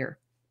merrier.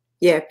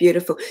 Yeah,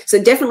 beautiful. So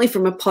definitely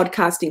from a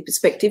podcasting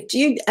perspective, do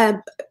you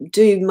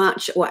do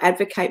much or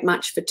advocate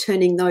much for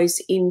turning those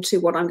into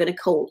what I'm going to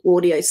call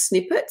audio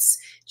snippets?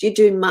 Do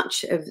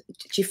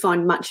you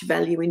find much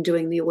value in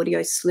doing the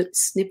audio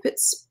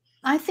snippets?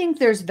 I think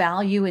there's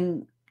value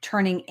in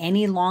turning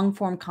any long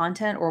form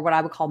content, or what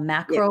I would call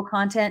macro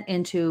content,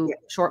 into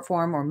short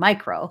form or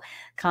micro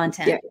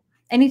content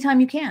anytime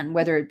you can,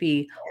 whether it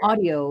be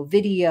audio,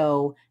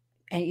 video,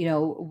 and, you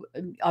know,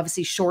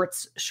 obviously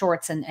shorts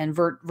and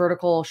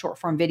vertical short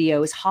form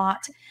video is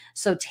hot.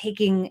 So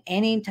taking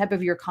any type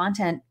of your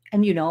content,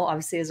 and, you know,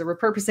 obviously as a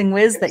repurposing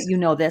whiz that you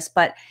know this,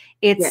 but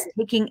it's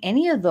taking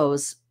any of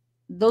those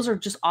are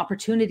just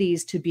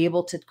opportunities to be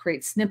able to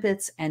create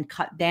snippets and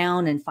cut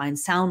down and find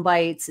sound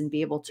bites and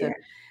be able to,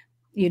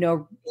 you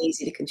know,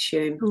 easy to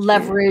consume,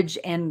 leverage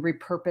and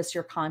repurpose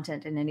your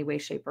content in any way,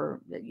 shape,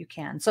 or that you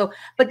can. So,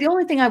 but the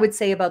only thing I would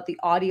say about the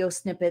audio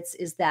snippets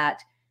is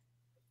that,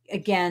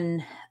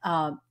 again,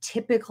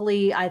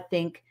 typically I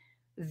think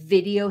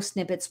video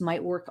snippets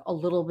might work a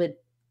little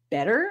bit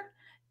better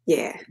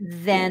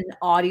than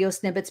audio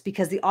snippets,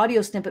 because the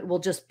audio snippet will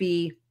just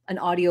be an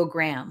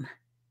audiogram.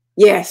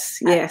 Yes.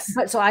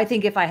 But so I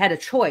think if I had a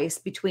choice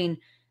between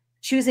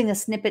choosing a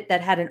snippet that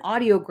had an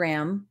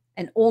audiogram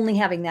and only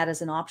having that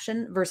as an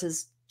option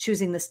versus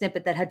choosing the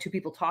snippet that had two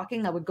people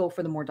talking, I would go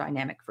for the more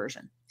dynamic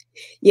version.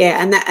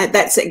 Yeah, and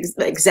that's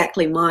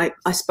exactly my,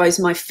 I suppose,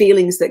 my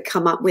feelings that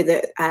come up with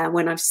it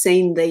when I've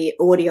seen the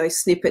audio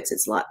snippets.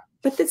 It's like,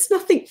 but there's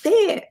nothing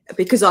there,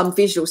 because I'm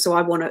visual, so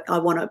I want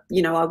to,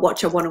 you know, I want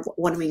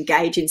to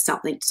engage in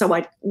something, so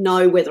I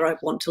know whether I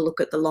want to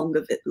look at the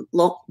longer,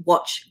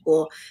 watch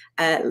or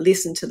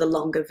listen to the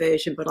longer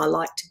version. But I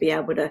like to be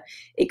able to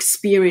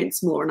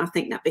experience more, and I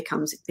think that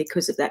becomes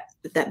because of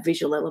that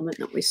visual element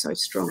that we're so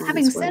strong.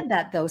 Having said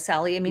that, though,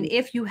 Sally, I mean,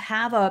 if you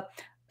have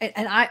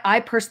and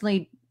I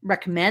personally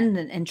recommend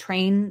and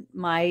train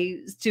my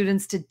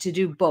students to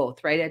do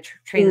both, right? I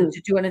train them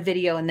to do on a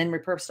video and then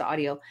repurpose to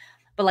audio.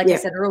 But like I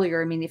said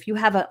earlier, I mean, if you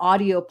have an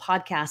audio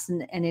podcast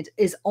and it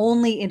is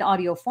only in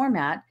audio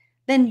format,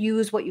 then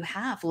use what you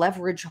have,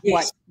 leverage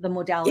what the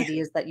modality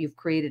is that you've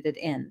created it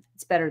in.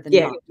 It's better than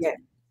not.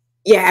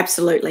 Yeah,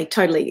 absolutely.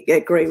 Totally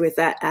agree with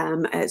that.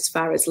 As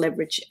far as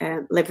leverage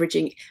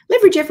everything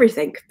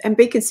and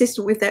be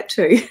consistent with that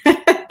too.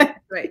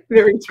 Right.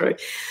 Very true.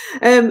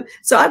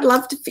 So I'd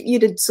love for you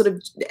to sort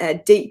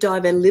of deep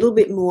dive a little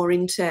bit more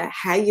into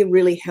how you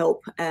really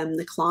help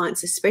the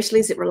clients, especially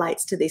as it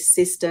relates to this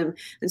system,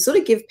 and sort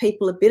of give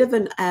people a bit of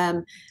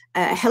a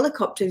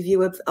helicopter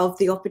view of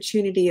the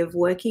opportunity of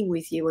working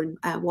with you and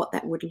what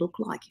that would look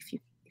like if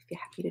you're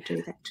happy to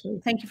do that too.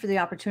 Thank you for the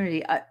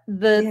opportunity.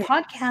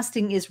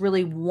 Podcasting is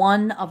really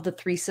one of the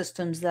 3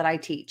 systems that I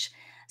teach.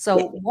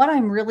 So what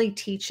I'm really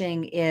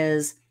teaching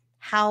is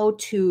how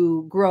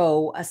to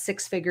grow a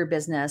 6-figure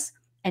business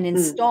and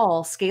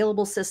install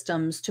scalable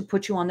systems to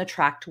put you on the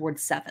track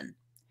towards 7.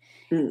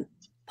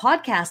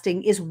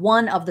 Podcasting is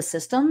one of the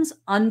systems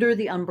under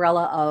the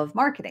umbrella of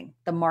marketing,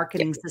 the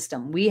marketing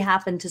system. We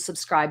happen to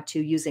subscribe to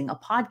using a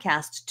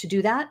podcast to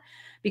do that,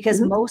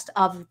 because most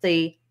of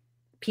the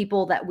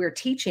people that we're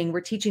teaching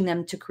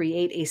them to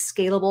create a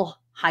scalable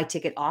high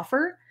ticket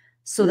offer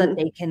so that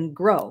they can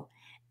grow.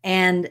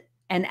 And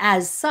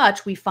as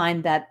such, we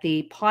find that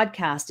the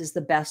podcast is the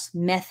best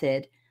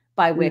method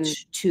by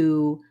which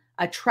to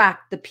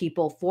attract the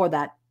people for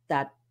that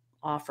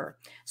offer.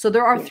 So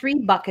there are 3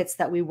 buckets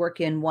that we work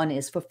in. One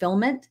is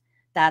fulfillment.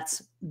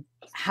 That's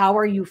how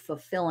are you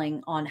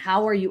fulfilling on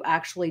how are you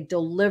actually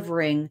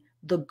delivering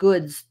the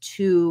goods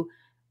to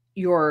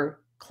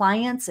your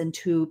clients and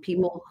to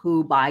people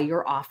who buy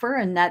your offer.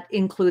 And that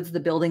includes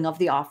the building of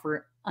the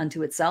offer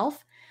unto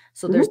itself.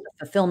 So there's the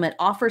fulfillment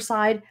offer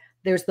side.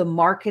 There's the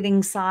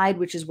marketing side,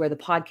 which is where the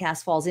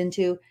podcast falls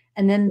into.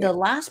 And then the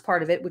last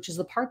part of it, which is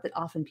the part that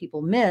often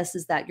people miss,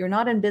 is that you're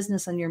not in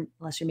business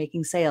unless you're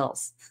making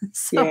sales.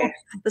 So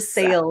the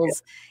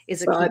sales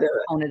is a key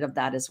component of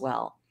that as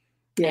well.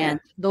 And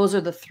those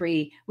are the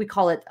 3, we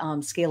call it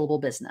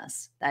scalable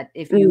business, that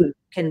if you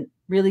can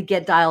really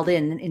get dialed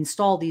in and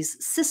install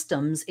these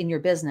systems in your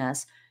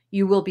business,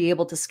 you will be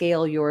able to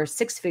scale your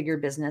 6-figure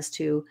business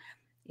to,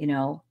 you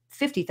know,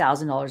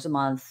 $50,000 a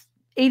month,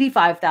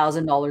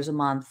 $85,000 a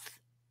month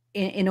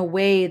in a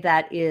way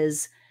that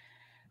is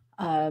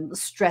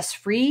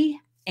stress-free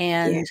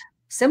and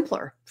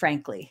simpler,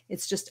 frankly.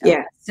 It's just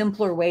a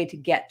simpler way to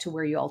get to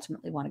where you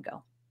ultimately want to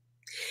go.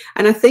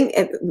 And I think,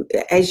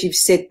 as you've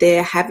said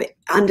there,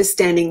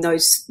 understanding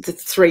the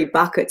 3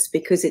 buckets,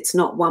 because it's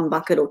not 1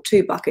 bucket or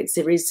 2 buckets.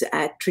 There is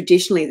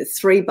traditionally the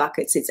 3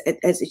 buckets. It's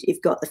as if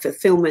you've got the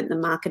fulfillment, the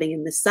marketing,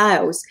 and the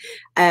sales.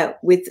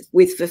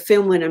 With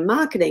fulfillment and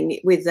marketing,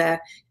 with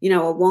a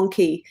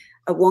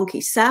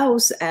wonky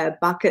sales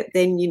bucket,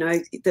 then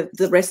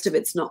the rest of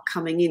it's not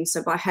coming in.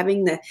 So by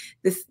having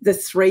the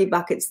 3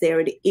 buckets there,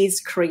 it is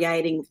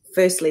creating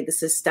firstly the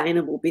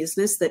sustainable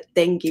business that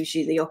then gives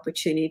you the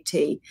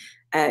opportunity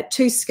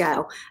to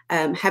scale.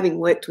 Having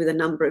worked with a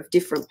number of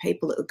different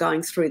people that are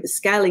going through the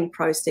scaling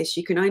process,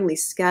 you can only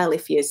scale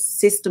if you're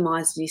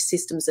systemized and your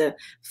systems are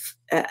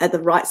are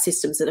the right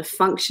systems that are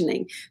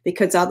functioning,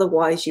 because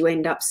otherwise you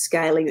end up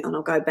scaling, and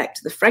I'll go back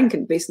to the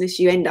Franken business,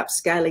 you end up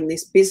scaling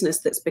this business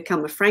that's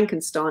become a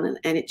Frankenstein,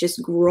 and it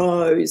just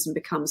grows and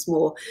becomes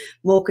more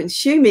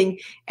consuming,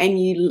 and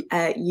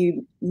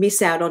you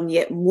miss out on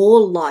yet more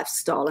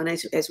lifestyle. And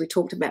as we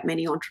talked about,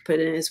 many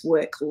entrepreneurs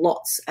work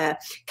lots,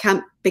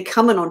 can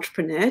become an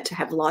entrepreneur to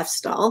have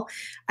lifestyle,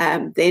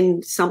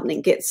 then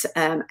something gets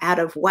out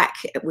of whack,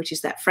 which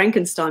is that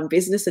Frankenstein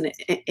business, and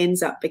it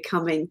ends up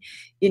becoming,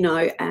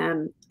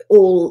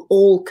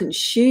 all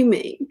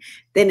consuming.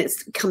 Then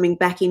it's coming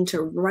back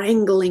into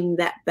wrangling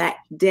that back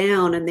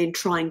down and then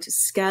trying to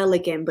scale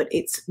again. But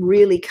it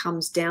really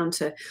comes down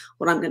to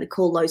what I'm going to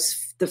call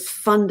the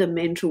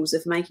fundamentals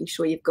of making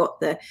sure you've got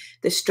the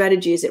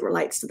strategy as it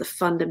relates to the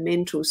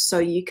fundamentals, so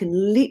you can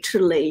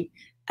literally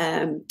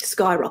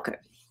skyrocket.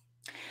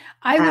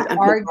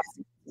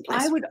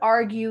 I would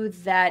argue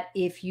that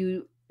if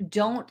you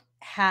don't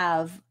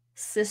have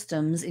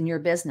systems in your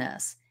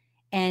business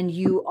and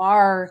you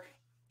are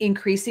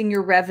increasing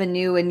your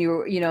revenue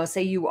and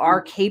say you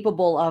are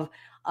capable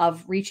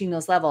of reaching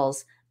those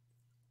levels,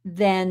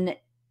 then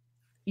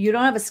you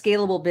don't have a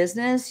scalable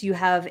business. You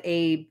have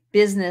a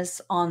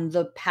business on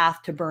the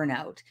path to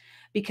burnout,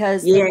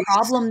 because the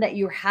problem that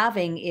you're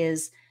having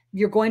is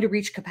you're going to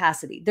reach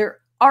capacity. There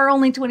are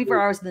only 24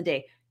 hours in the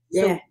day.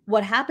 So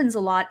what happens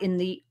a lot in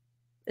the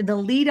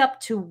lead up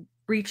to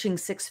reaching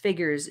six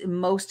figures,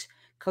 most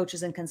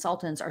coaches and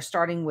consultants are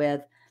starting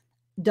with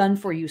done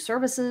for you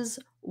services,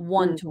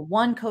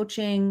 one-to-one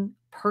coaching,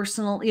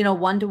 personal,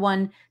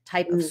 one-to-one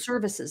type of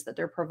services that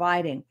they're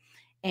providing.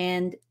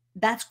 And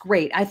that's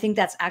great. I think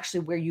that's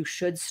actually where you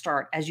should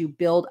start as you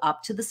build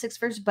up to the six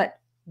figures. But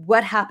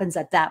what happens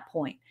at that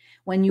point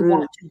when you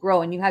want to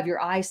grow and you have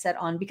your eyes set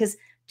on, because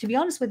to be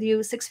honest with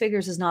you, six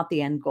figures is not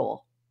the end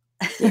goal.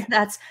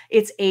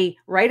 It's a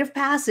rite of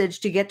passage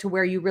to get to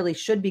where you really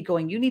should be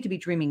going. You need to be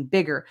dreaming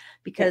bigger,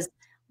 because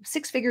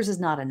six figures is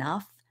not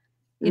enough.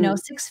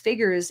 Six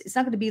figures, it's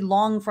not going to be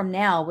long from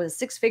now. With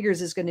six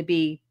figures is going to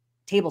be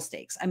table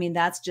stakes. I mean,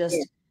 that's just,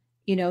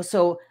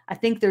 so I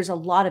think there's a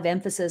lot of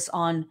emphasis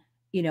on,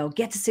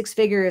 get to six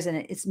figures, and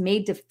it's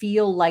made to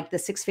feel like the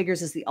six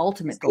figures is the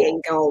ultimate goal. The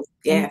end goal.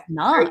 Yeah. It's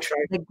not.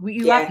 Like,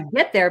 you have to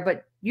get there,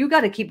 but you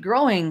got to keep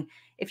growing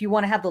if you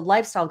want to have the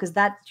lifestyle, because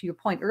that, to your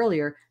point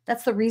earlier,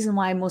 that's the reason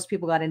why most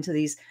people got into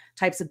these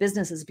types of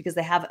businesses, because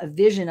they have a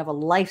vision of a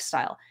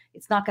lifestyle.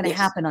 It's not going to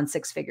happen on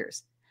six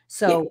figures.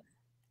 So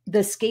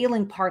the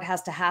scaling part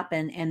has to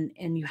happen,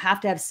 and you have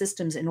to have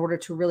systems in order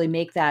to really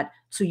make that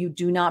so you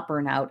do not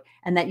burn out,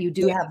 and that you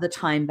do have the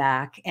time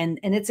back. And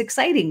it's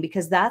exciting,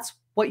 because that's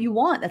what you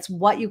want. That's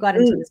what you got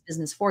into this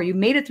business for. You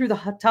made it through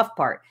the tough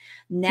part.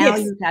 Now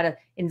you've got to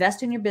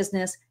invest in your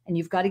business, and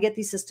you've got to get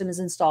these systems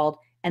installed.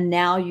 And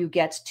now you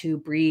get to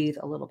breathe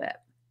a little bit.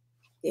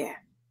 Yeah.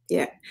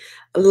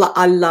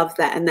 I love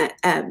that.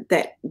 And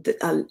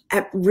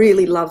I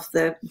really love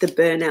the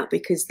burnout,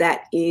 because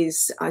that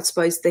is, I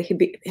suppose,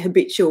 the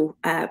habitual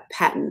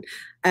pattern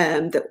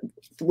that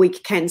we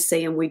can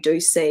see, and we do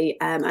see.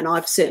 And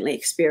I've certainly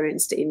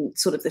experienced in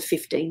sort of the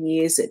 15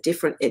 years at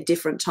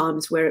different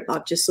times, where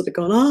I've just sort of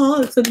gone,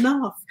 oh, it's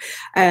enough,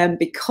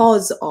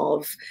 because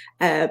of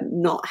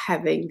not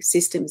having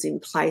systems in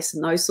place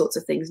and those sorts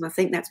of things. And I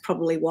think that's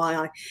probably why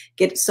I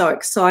get so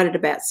excited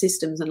about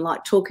systems and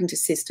like talking to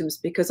systems,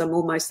 because I'm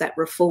almost that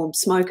reformed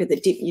smoker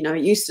that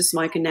used to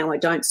smoke and now I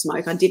don't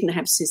smoke. I didn't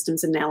have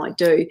systems and now I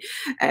do.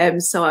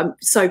 So I'm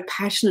so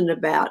passionate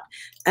about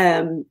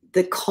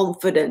the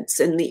confidence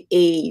and the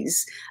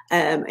ease.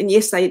 And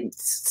yes, they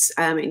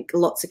in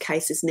lots of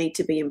cases need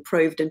to be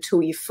improved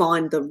until you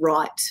find the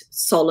right,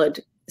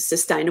 solid,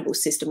 sustainable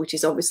system, which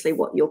is obviously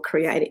what you're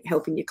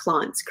helping your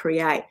clients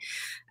create.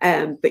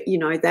 But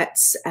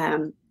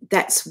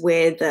that's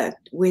where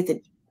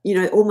the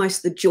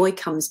almost the joy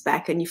comes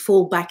back, and you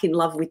fall back in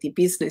love with your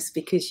business,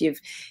 because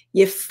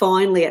you're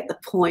finally at the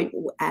point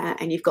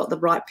and you've got the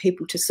right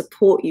people to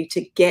support you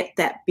to get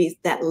that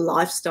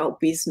lifestyle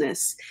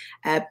business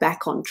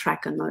back on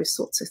track and those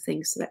sorts of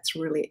things. So that's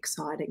really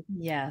exciting.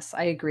 Yes,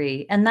 I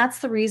agree. And that's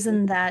the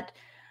reason that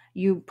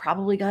you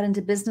probably got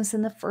into business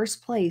in the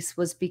first place,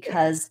 was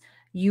because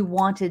you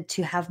wanted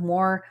to have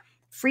more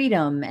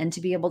freedom and to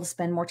be able to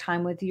spend more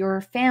time with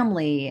your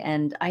family.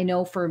 And I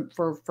know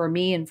for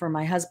me and for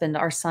my husband,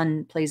 our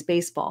son plays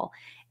baseball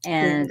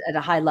and at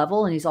a high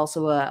level, and he's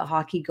also a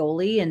hockey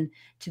goalie, and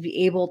to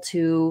be able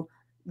to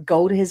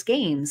go to his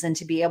games and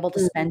to be able to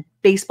spend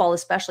baseball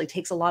especially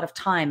takes a lot of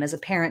time as a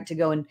parent to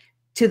go and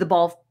to the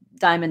ball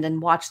diamond and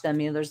watch them.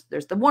 There's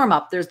the warm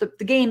up, there's the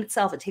game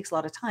itself. It takes a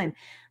lot of time,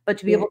 but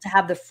to be able to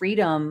have the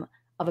freedom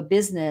of a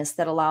business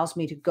that allows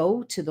me to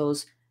go to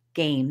those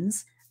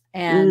games,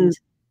 and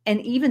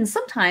even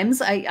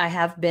sometimes I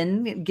have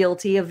been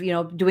guilty of,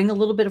 doing a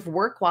little bit of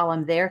work while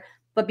I'm there,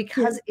 but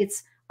because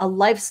it's a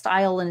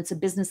lifestyle and it's a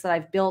business that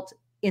I've built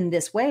in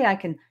this way, I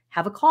can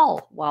have a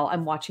call while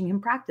I'm watching him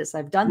practice.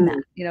 I've done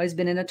that. He's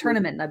been in a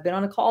tournament and I've been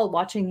on a call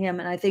watching him,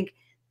 and I think,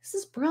 this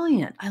is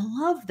brilliant. I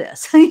love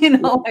this.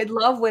 I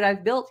love what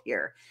I've built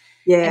here.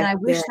 And I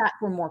wish that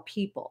for more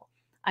people.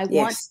 I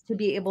want Yes. to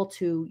be able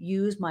to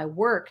use my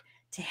work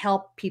to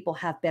help people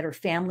have better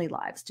family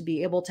lives, to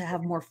be able to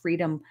have more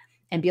freedom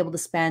and be able to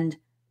spend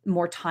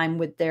more time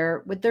with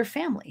their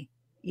family,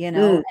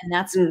 Mm, and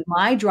that's mm.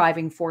 my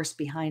driving force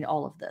behind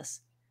all of this.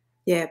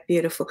 Yeah,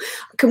 beautiful.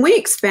 Can we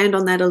expand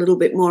on that a little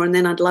bit more? And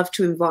then I'd love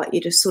to invite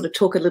you to sort of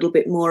talk a little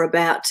bit more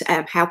about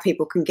how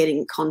people can get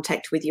in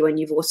contact with you. And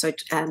you've also,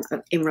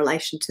 in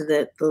relation to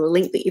the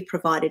link that you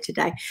provided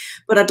today.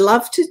 But I'd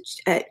love to,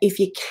 if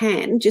you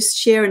can, just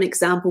share an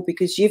example,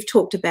 because you've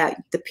talked about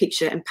the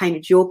picture and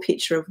painted your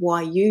picture of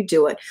why you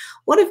do it.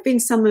 What have been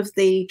some of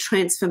the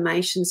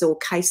transformations or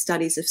case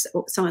studies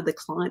of some of the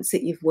clients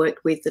that you've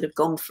worked with that have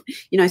gone,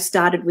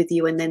 started with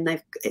you, and then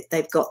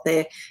they've got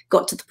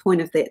to the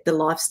point of the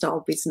lifestyle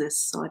business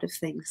side of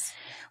things?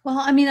 Well,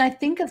 I mean, I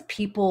think of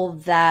people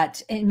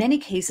that in many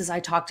cases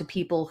I talk to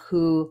people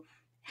who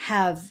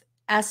have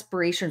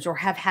aspirations or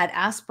have had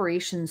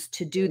aspirations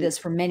to do this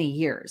for many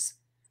years.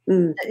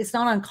 Mm, It's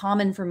not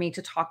uncommon for me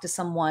to talk to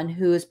someone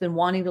who has been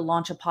wanting to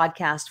launch a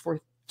podcast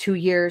for 2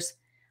 years.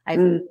 I have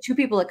mm, two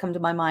people that come to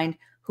my mind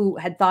who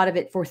had thought of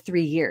it for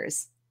 3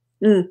 years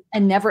mm,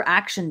 and never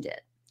actioned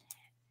it.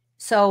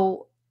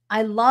 So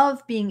I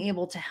love being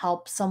able to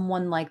help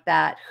someone like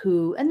that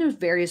and there's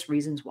various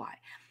reasons why.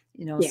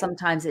 yeah.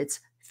 Sometimes it's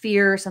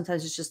fear,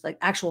 sometimes it's just like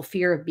actual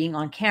fear of being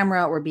on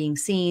camera or being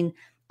seen.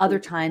 Other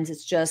times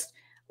it's just,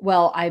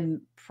 well,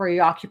 I'm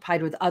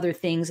preoccupied with other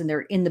things and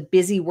they're in the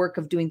busy work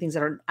of doing things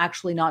that are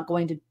actually not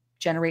going to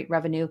generate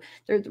revenue.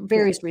 There are Yeah.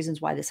 various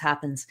reasons why this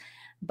happens.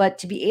 But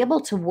to be able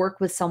to work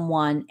with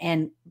someone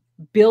and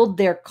build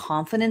their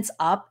confidence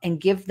up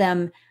and give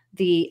them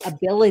the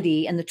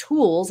ability and the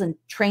tools and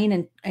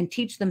train and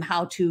teach them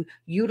how to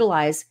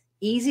utilize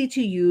easy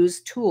to use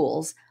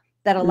tools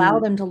that allow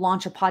Mm, them to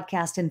launch a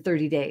podcast in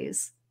 30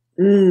 days,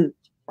 mm,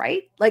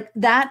 right? Like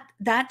that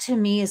to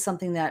me is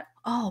something that,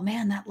 oh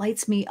man, that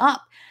lights me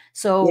up.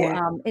 So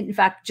yeah. in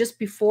fact, just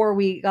before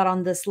we got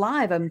on this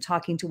live, I'm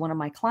talking to one of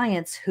my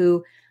clients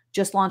who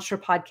just launched her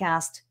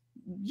podcast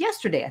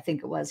yesterday, I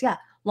think it was. Yeah,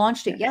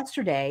 launched it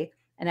yesterday.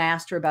 And I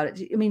asked her about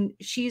it. I mean,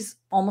 she's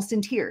almost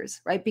in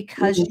tears, right?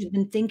 Because Mm, she's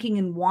been thinking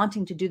and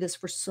wanting to do this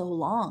for so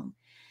long.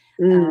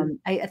 mm,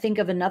 I think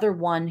of another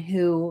one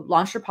who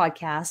launched her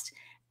podcast,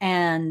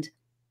 and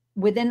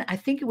within, I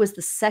think it was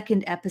the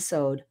second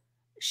episode,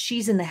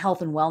 she's in the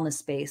health and wellness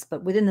space,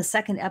 but within the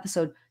second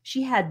episode,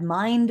 she had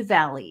Mind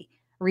Valley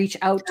reach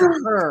out to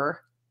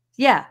her.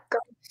 Yeah.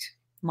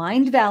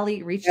 Mind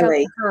Valley reached out to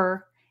Really?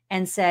 her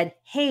and said,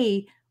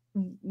 "Hey,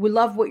 we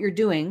love what you're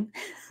doing."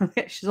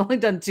 She's only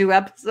done 2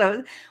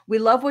 episodes. "We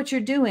love what you're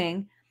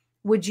doing.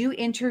 Would you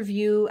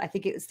interview," I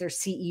think it was their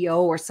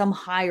CEO or some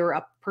higher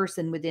up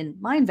person within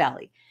Mind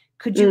Valley.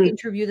 "Could you Mm,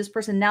 interview this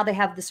person?" Now they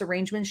have this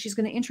arrangement. She's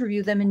going to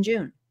interview them in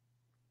June.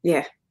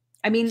 yeah.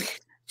 I mean,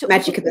 so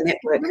Magic of the it's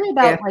network. really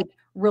Yeah. about like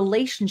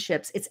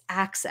relationships. It's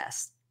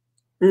access.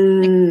 Like,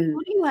 Mm,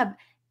 who do you have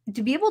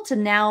to be able to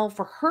now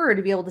for her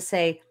to be able to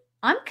say,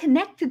 I'm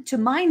connected to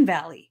Mind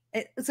Valley.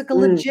 It's like a mm,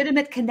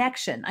 legitimate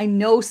connection. I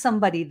know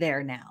somebody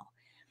there now.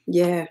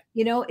 yeah.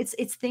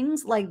 It's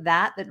things like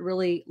that that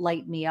really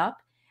light me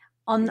up.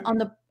 Yeah.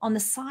 On the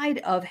side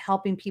of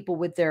helping people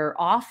with their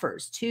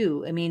offers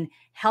too. I mean,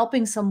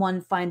 helping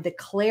someone find the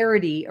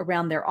clarity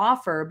around their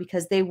offer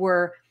because they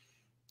were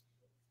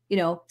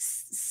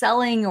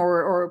selling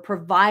or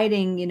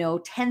providing,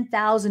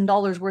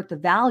 $10,000 worth of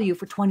value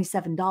for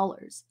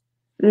 $27.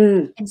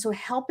 Mm, And so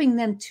helping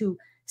them to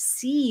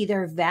see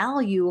their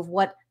value of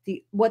what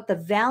the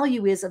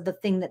value is of the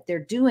thing that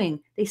they're doing,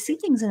 they see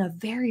things in a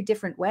very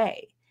different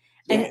way.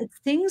 And yeah. it's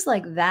things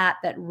like that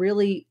that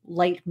really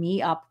light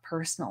me up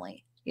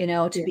personally, to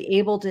Yeah. be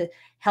able to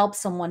help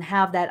someone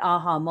have that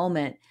aha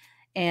moment.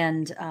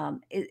 And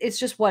it's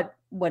just what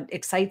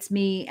excites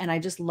me. And I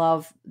just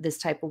love this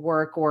type of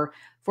work. Or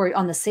for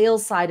on the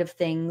sales side of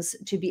things,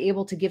 to be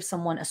able to give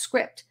someone a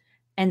script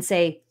and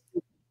say,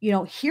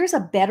 here's a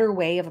better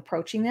way of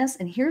approaching this.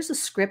 And here's a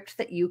script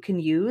that you can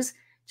use.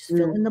 Just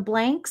fill Mm, in the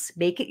blanks,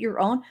 make it your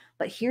own.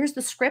 But here's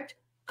the script.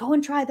 Go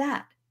and try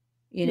that.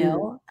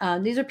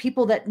 mm, These are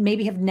people that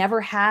maybe have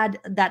never had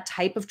that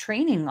type of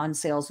training on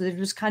sales. So they've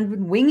just kind of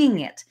been winging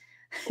it.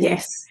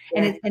 yes.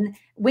 and Yeah. and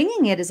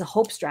winging it is a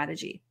hope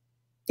strategy.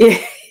 Yeah.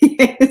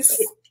 Yes.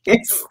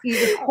 Yes.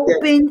 You're Yeah.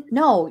 hoping,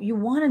 no, you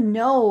want to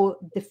know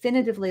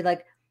definitively,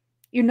 like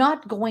you're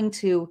not going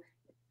to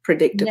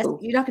Predictable.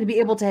 you're not going to be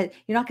able to,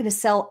 you're not going to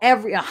sell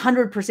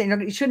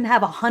 100%. You shouldn't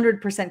have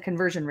 100%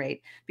 conversion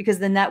rate, because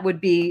then that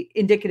would be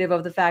indicative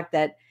of the fact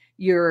that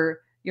you're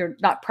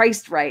not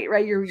priced right.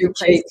 You're Too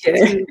priced cheap,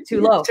 yeah.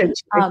 too low.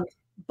 Potentially.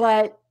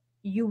 But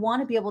you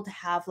want to be able to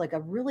have like a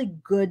really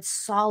good,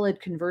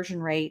 solid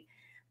conversion rate.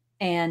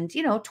 And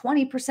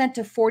 20%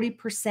 to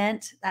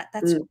 40%,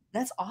 Mm,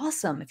 that's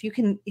awesome. If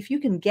you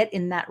can get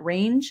in that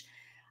range,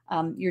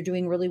 you're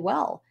doing really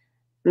well.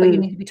 But you mm,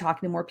 need to be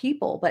talking to more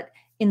people. But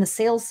in the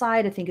sales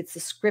side, I think it's the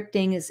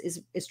scripting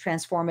is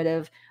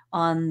transformative.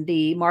 On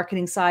the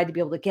marketing side, to be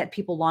able to get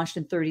people launched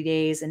in 30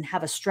 days and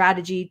have a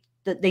strategy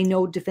that they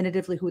know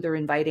definitively who they're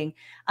inviting.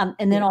 And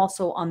then yeah.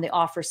 also on the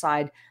offer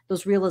side,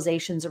 those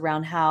realizations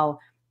around how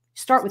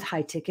start with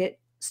high ticket.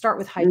 Start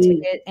with high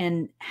ticket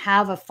and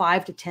have a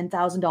 $5,000 to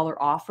 $10,000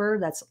 offer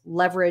that's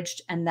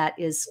leveraged and that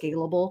is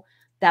scalable.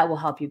 That will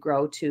help you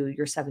grow to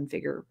your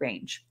 7-figure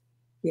range.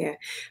 Yeah,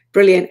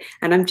 brilliant.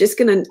 And I'm just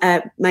going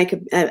to make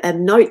a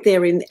note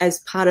there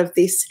as part of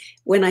this.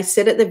 When I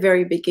said at the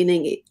very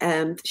beginning,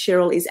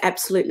 Sheryl is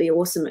absolutely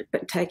awesome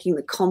at taking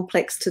the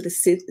complex to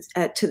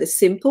the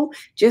simple.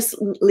 Just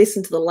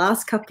listen to the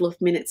last couple of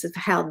minutes of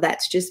how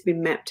that's just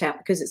been mapped out,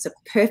 because it's a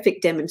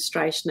perfect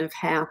demonstration of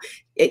how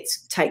it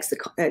takes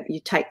you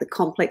take the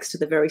complex to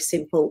the very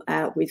simple.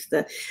 With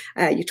the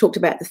you talked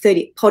about the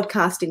 30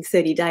 podcast in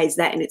 30 days.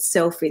 That in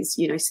itself is,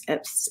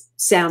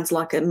 sounds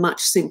like a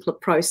much simpler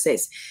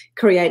process.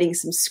 Creating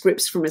some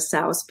scripts from a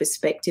sales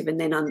perspective, and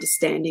then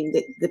understanding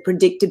the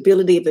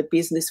predictability of a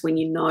business when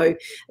you know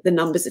the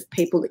numbers of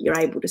people that you're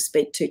able to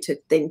speak to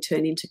then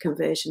turn into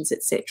conversions,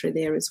 etc.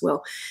 there as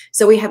well.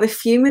 So we have a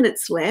few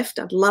minutes left.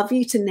 I'd love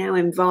you to now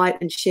invite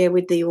and share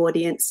with the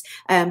audience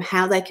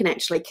how they can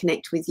actually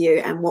connect with you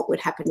and what would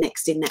happen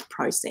next in that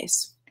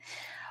process.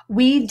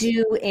 We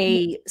do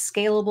a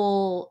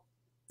scalable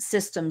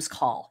systems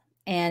call,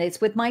 and it's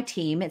with my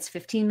team. It's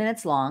 15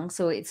 minutes long.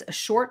 So it's a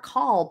short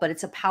call, but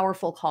it's a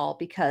powerful call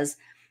because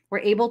we're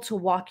able to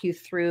walk you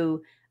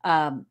through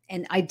and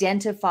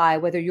identify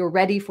whether you're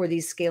ready for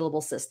these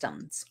scalable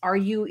systems. Are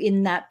you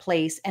in that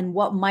place? And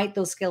what might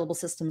those scalable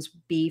systems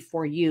be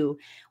for you?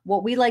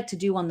 What we like to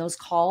do on those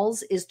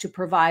calls is to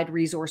provide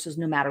resources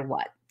no matter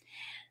what.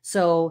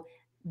 So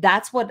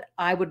that's what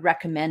I would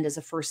recommend as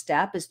a first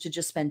step, is to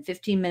just spend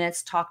 15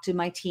 minutes, talk to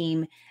my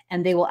team,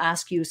 and they will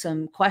ask you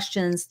some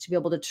questions to be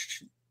able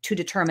to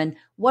determine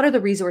what are the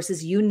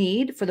resources you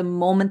need for the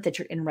moment that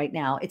you're in right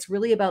now. It's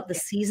really about the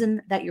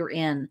season that you're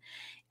in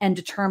and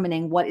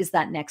determining what is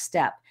that next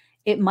step.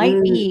 It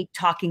might be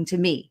talking to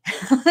me,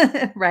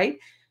 right?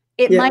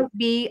 It might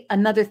be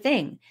another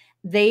thing.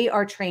 They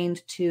are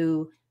trained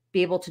to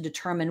be able to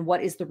determine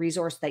what is the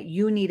resource that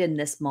you need in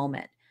this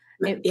moment.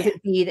 It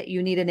could be that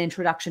you need an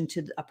introduction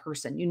to a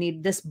person. You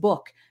need this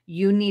book.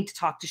 You need to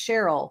talk to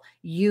Sheryl.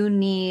 You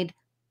need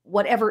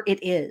whatever it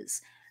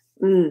is.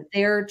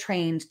 They're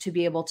trained to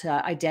be able to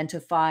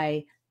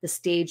identify the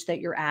stage that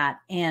you're at.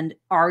 And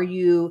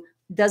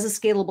does a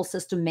scalable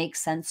system make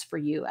sense for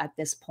you at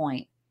this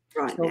point?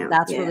 Right. So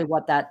that's really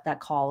what that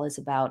call is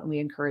about. And we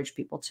encourage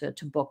people to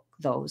book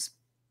those.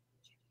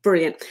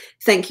 Brilliant.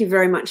 Thank you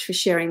very much for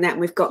sharing that.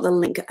 We've got the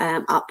link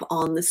up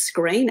on the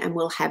screen, and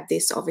we'll have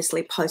this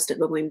obviously posted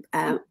when we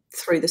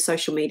through the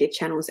social media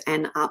channels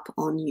and up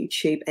on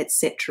YouTube,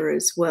 etc.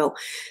 as well.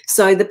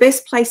 So the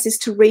best places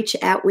to reach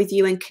out with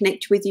you and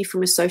connect with you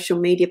from a social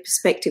media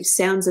perspective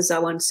sounds as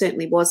though one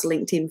certainly was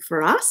LinkedIn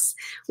for us.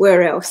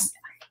 Where else?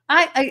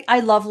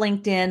 I love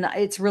LinkedIn.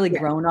 It's really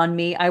grown on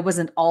me. I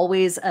wasn't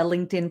always a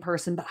LinkedIn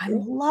person, but I'm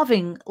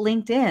loving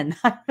LinkedIn.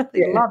 I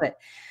really love it.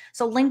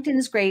 So LinkedIn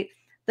is great.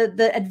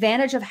 The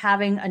advantage of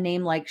having a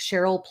name like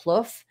Sheryl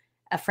Plouffe,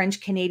 a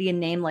French-Canadian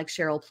name like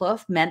Sheryl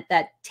Plouffe, meant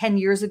that 10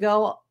 years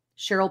ago,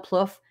 Sheryl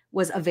Plouffe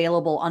was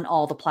available on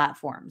all the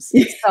platforms.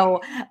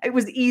 So it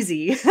was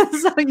easy.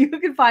 So you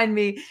can find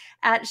me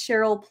at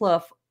Sheryl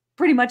Plouffe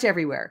pretty much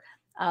everywhere.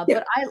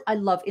 But I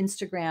love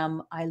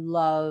Instagram. I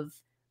love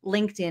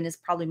LinkedIn is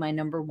probably my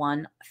number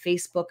one,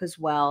 Facebook as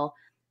well.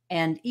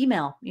 And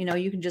email,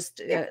 you can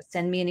just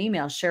send me an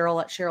email,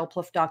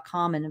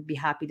 Sheryl@SherylPlouffe.com, and I'd be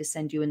happy to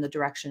send you in the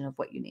direction of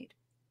what you need.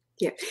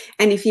 Yeah.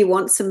 And if you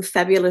want some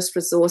fabulous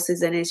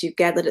resources, and as you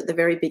gathered at the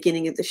very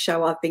beginning of the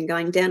show, I've been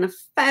going down a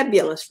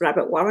fabulous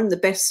rabbit warren, the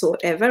best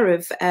sort ever,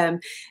 of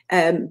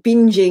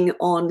binging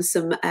on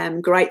some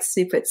great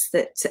snippets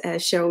that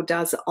Sheryl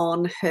does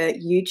on her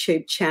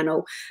YouTube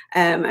channel.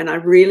 And I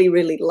really,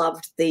 really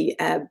loved the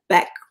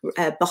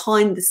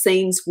behind the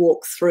scenes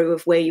walkthrough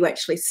of where you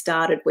actually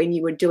started when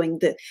you were doing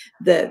the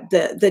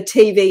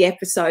TV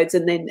episodes,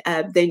 and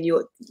then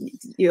your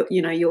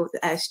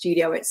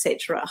studio,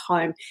 etc. at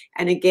home.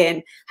 And again,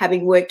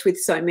 having worked with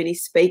so many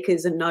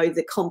speakers and know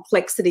the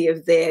complexity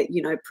of their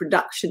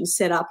production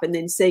setup, and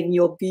then seeing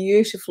your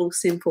beautiful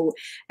simple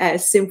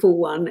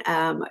one,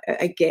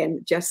 again,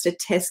 just a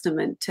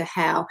testament to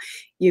how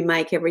you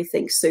make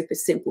everything super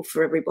simple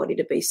for everybody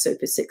to be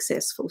super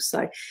successful.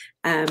 So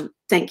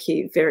thank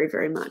you very,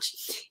 very much.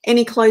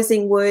 Any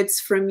closing words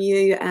from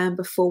you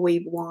before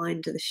we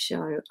wind the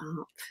show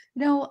up?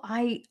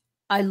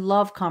 I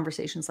love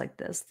conversations like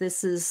this.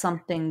 This is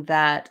something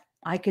that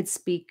I could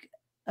speak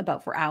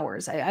about for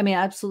hours. I mean,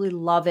 I absolutely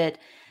love it.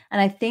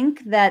 And I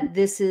think that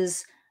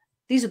these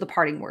are the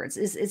parting words,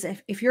 is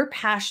if you're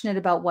passionate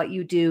about what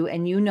you do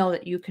and you know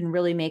that you can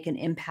really make an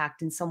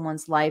impact in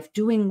someone's life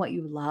doing what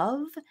you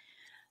love,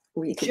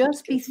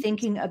 just be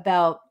thinking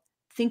about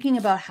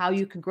how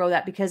you can grow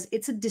that, because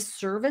it's a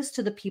disservice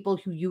to the people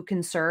who you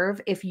can serve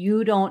if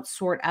you don't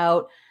sort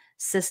out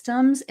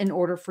systems in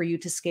order for you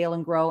to scale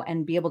and grow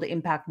and be able to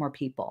impact more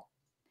people.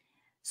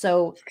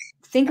 So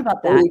think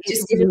about that.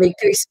 Just giving me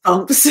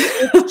goosebumps.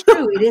 It's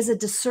true. It is a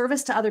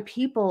disservice to other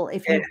people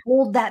if you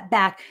hold that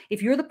back.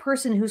 If you're the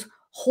person who's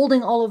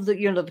holding all of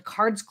the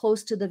cards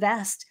close to the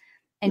vest,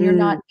 and you're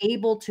not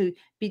able to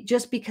be,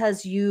 just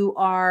because you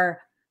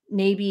are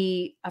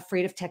maybe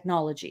afraid of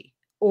technology,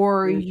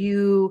 or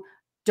you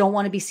don't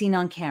want to be seen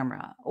on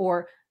camera,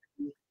 or,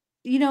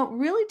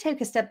 really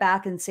take a step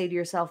back and say to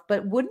yourself,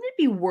 but wouldn't it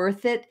be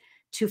worth it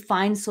to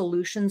find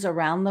solutions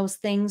around those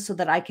things so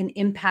that I can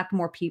impact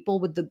more people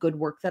with the good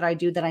work that I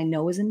do, that I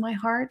know is in my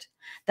heart,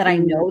 that I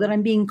know that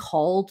I'm being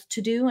called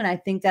to do? And I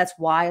think that's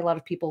why a lot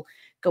of people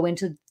go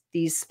into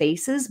these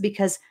spaces,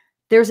 because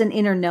there's an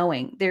inner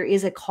knowing, there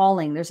is a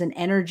calling, there's an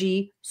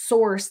energy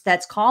source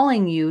that's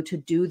calling you to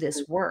do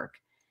this work.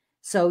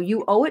 So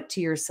you owe it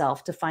to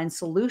yourself to find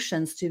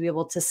solutions to be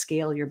able to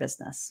scale your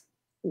business.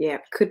 Yeah,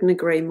 couldn't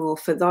agree more.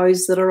 For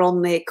those that are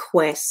on their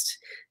quest,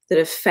 that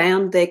have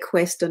found their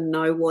quest and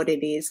know what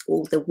it is,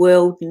 well, the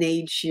world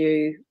needs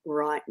you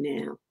right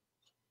now.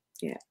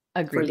 Yeah,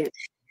 agreed. Brilliant.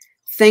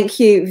 Thank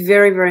you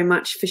very, very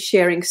much for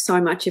sharing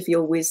so much of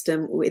your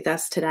wisdom with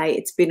us today.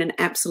 It's been an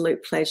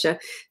absolute pleasure.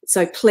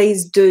 So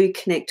please do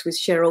connect with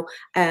Sheryl.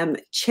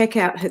 Check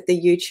out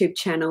the YouTube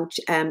channel.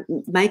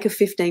 Make a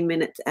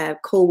 15-minute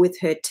call with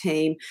her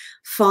team.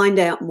 Find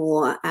out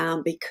more,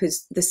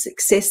 because the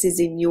success is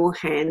in your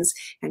hands.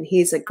 And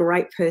here's a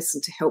great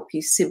person to help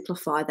you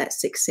simplify that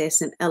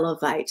success and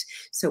elevate,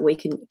 so we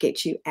can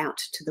get you out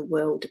to the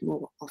world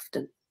more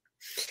often.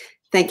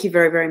 Thank you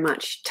very, very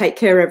much. Take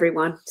care,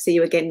 everyone. See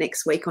you again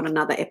next week on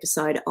another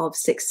episode of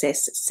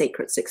Success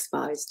Secrets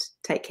Exposed.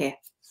 Take care.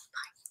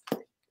 Bye.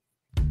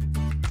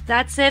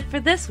 That's it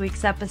for this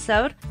week's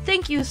episode.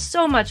 Thank you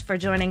so much for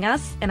joining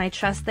us, and I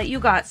trust that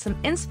you got some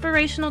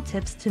inspirational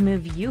tips to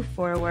move you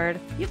forward.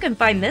 You can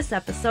find this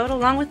episode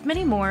along with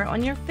many more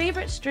on your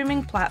favorite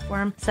streaming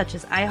platform such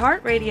as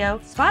iHeartRadio,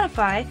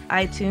 Spotify,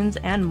 iTunes,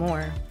 and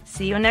more.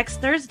 See you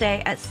next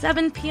Thursday at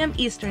 7 p.m.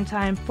 Eastern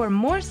Time for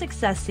more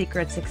Success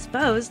Secrets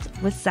Exposed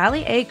with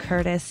Sally A.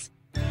 Curtis.